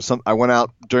trash out or something. I went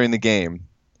out during the game,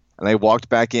 and I walked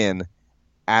back in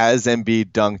as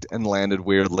Embiid dunked and landed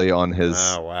weirdly on his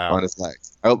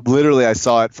legs. I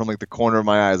saw it from the corner of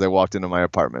my eye as I walked into my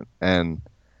apartment, and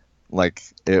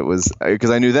it was because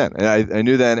I knew then, and I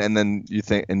knew then, and then you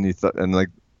thought, and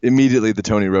immediately the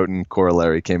Tony Roten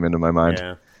corollary came into my mind.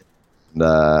 Yeah.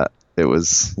 And, it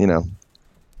was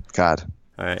God.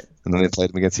 All right. And then they played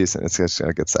him against Houston. It's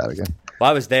gonna get sad again. Well,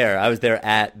 I was there.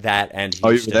 at that and Houston. Oh,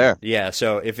 you were there? Yeah,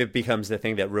 so if it becomes the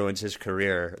thing that ruins his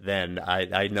career, then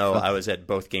I know I was at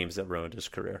both games that ruined his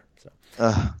career. So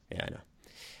yeah, I know.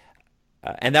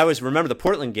 And that was, remember the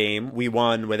Portland game, we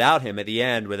won without him at the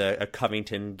end with a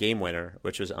Covington game winner,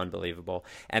 which was unbelievable.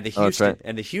 And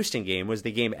the Houston game was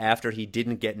the game after he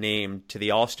didn't get named to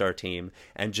the All-Star team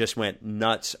and just went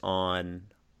nuts on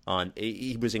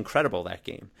he was incredible that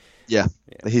game. Yeah.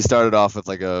 He started off with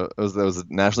it was a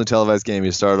nationally televised game.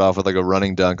 He started off with a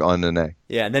running dunk on Nene.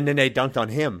 Yeah, and then Nene dunked on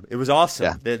him. It was awesome.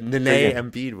 Yeah. The Nene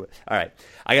Embiid. All right,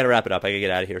 I got to wrap it up. I got to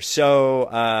get out of here.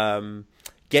 So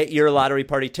get your lottery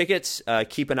party tickets.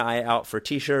 Keep an eye out for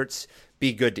T-shirts.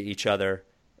 Be good to each other,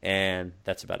 and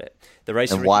that's about it.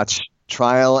 Watch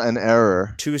Trial and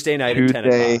Error Tuesday night at 10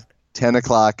 o'clock. 10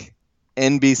 o'clock,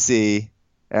 NBC,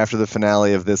 after the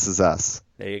finale of This Is Us.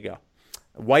 There you go.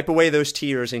 Wipe away those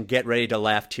tears and get ready to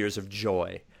laugh tears of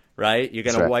joy, right? You're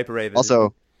going to wipe away those.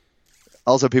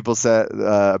 Also, people said,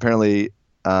 apparently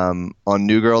on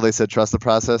New Girl, they said, trust the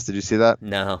process. Did you see that?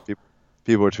 No.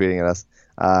 People were tweeting at us.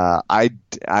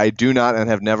 I do not and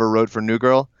have never wrote for New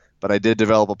Girl, but I did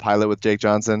develop a pilot with Jake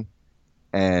Johnson,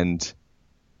 and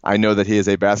I know that he is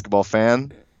a basketball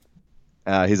fan.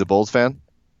 He's a Bulls fan.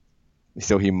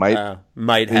 So he might be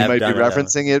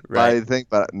referencing it, right. I think,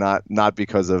 but not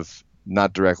because of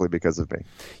not directly because of me.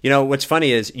 You know, what's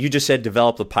funny is you just said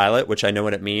develop the pilot, which I know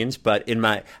what it means, but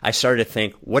I started to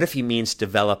think, what if he means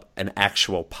develop an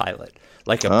actual pilot?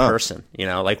 Like a person, you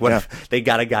know, like what if they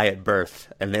got a guy at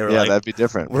birth and they were like, that'd be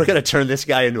different. We're going to turn this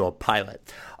guy into a pilot.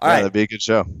 All right. That'd be a good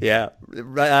show. Yeah.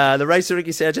 The Rights to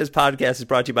Ricky Sanchez podcast is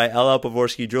brought to you by LL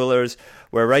Pavorsky Jewelers,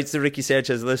 where Rights to Ricky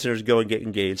Sanchez listeners go and get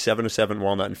engaged. 707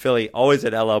 Walnut in Philly, always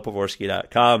at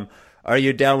llpavorsky.com. Are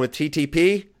you down with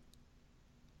TTP?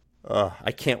 Oh,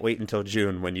 I can't wait until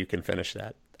June when you can finish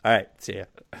that. All right. See ya.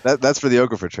 That's for the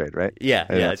Okafor trade, right? Yeah.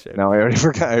 That's it. No, I already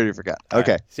forgot.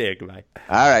 Okay. Right, see ya. Goodbye.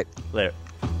 All right. Later.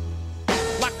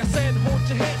 Like I said,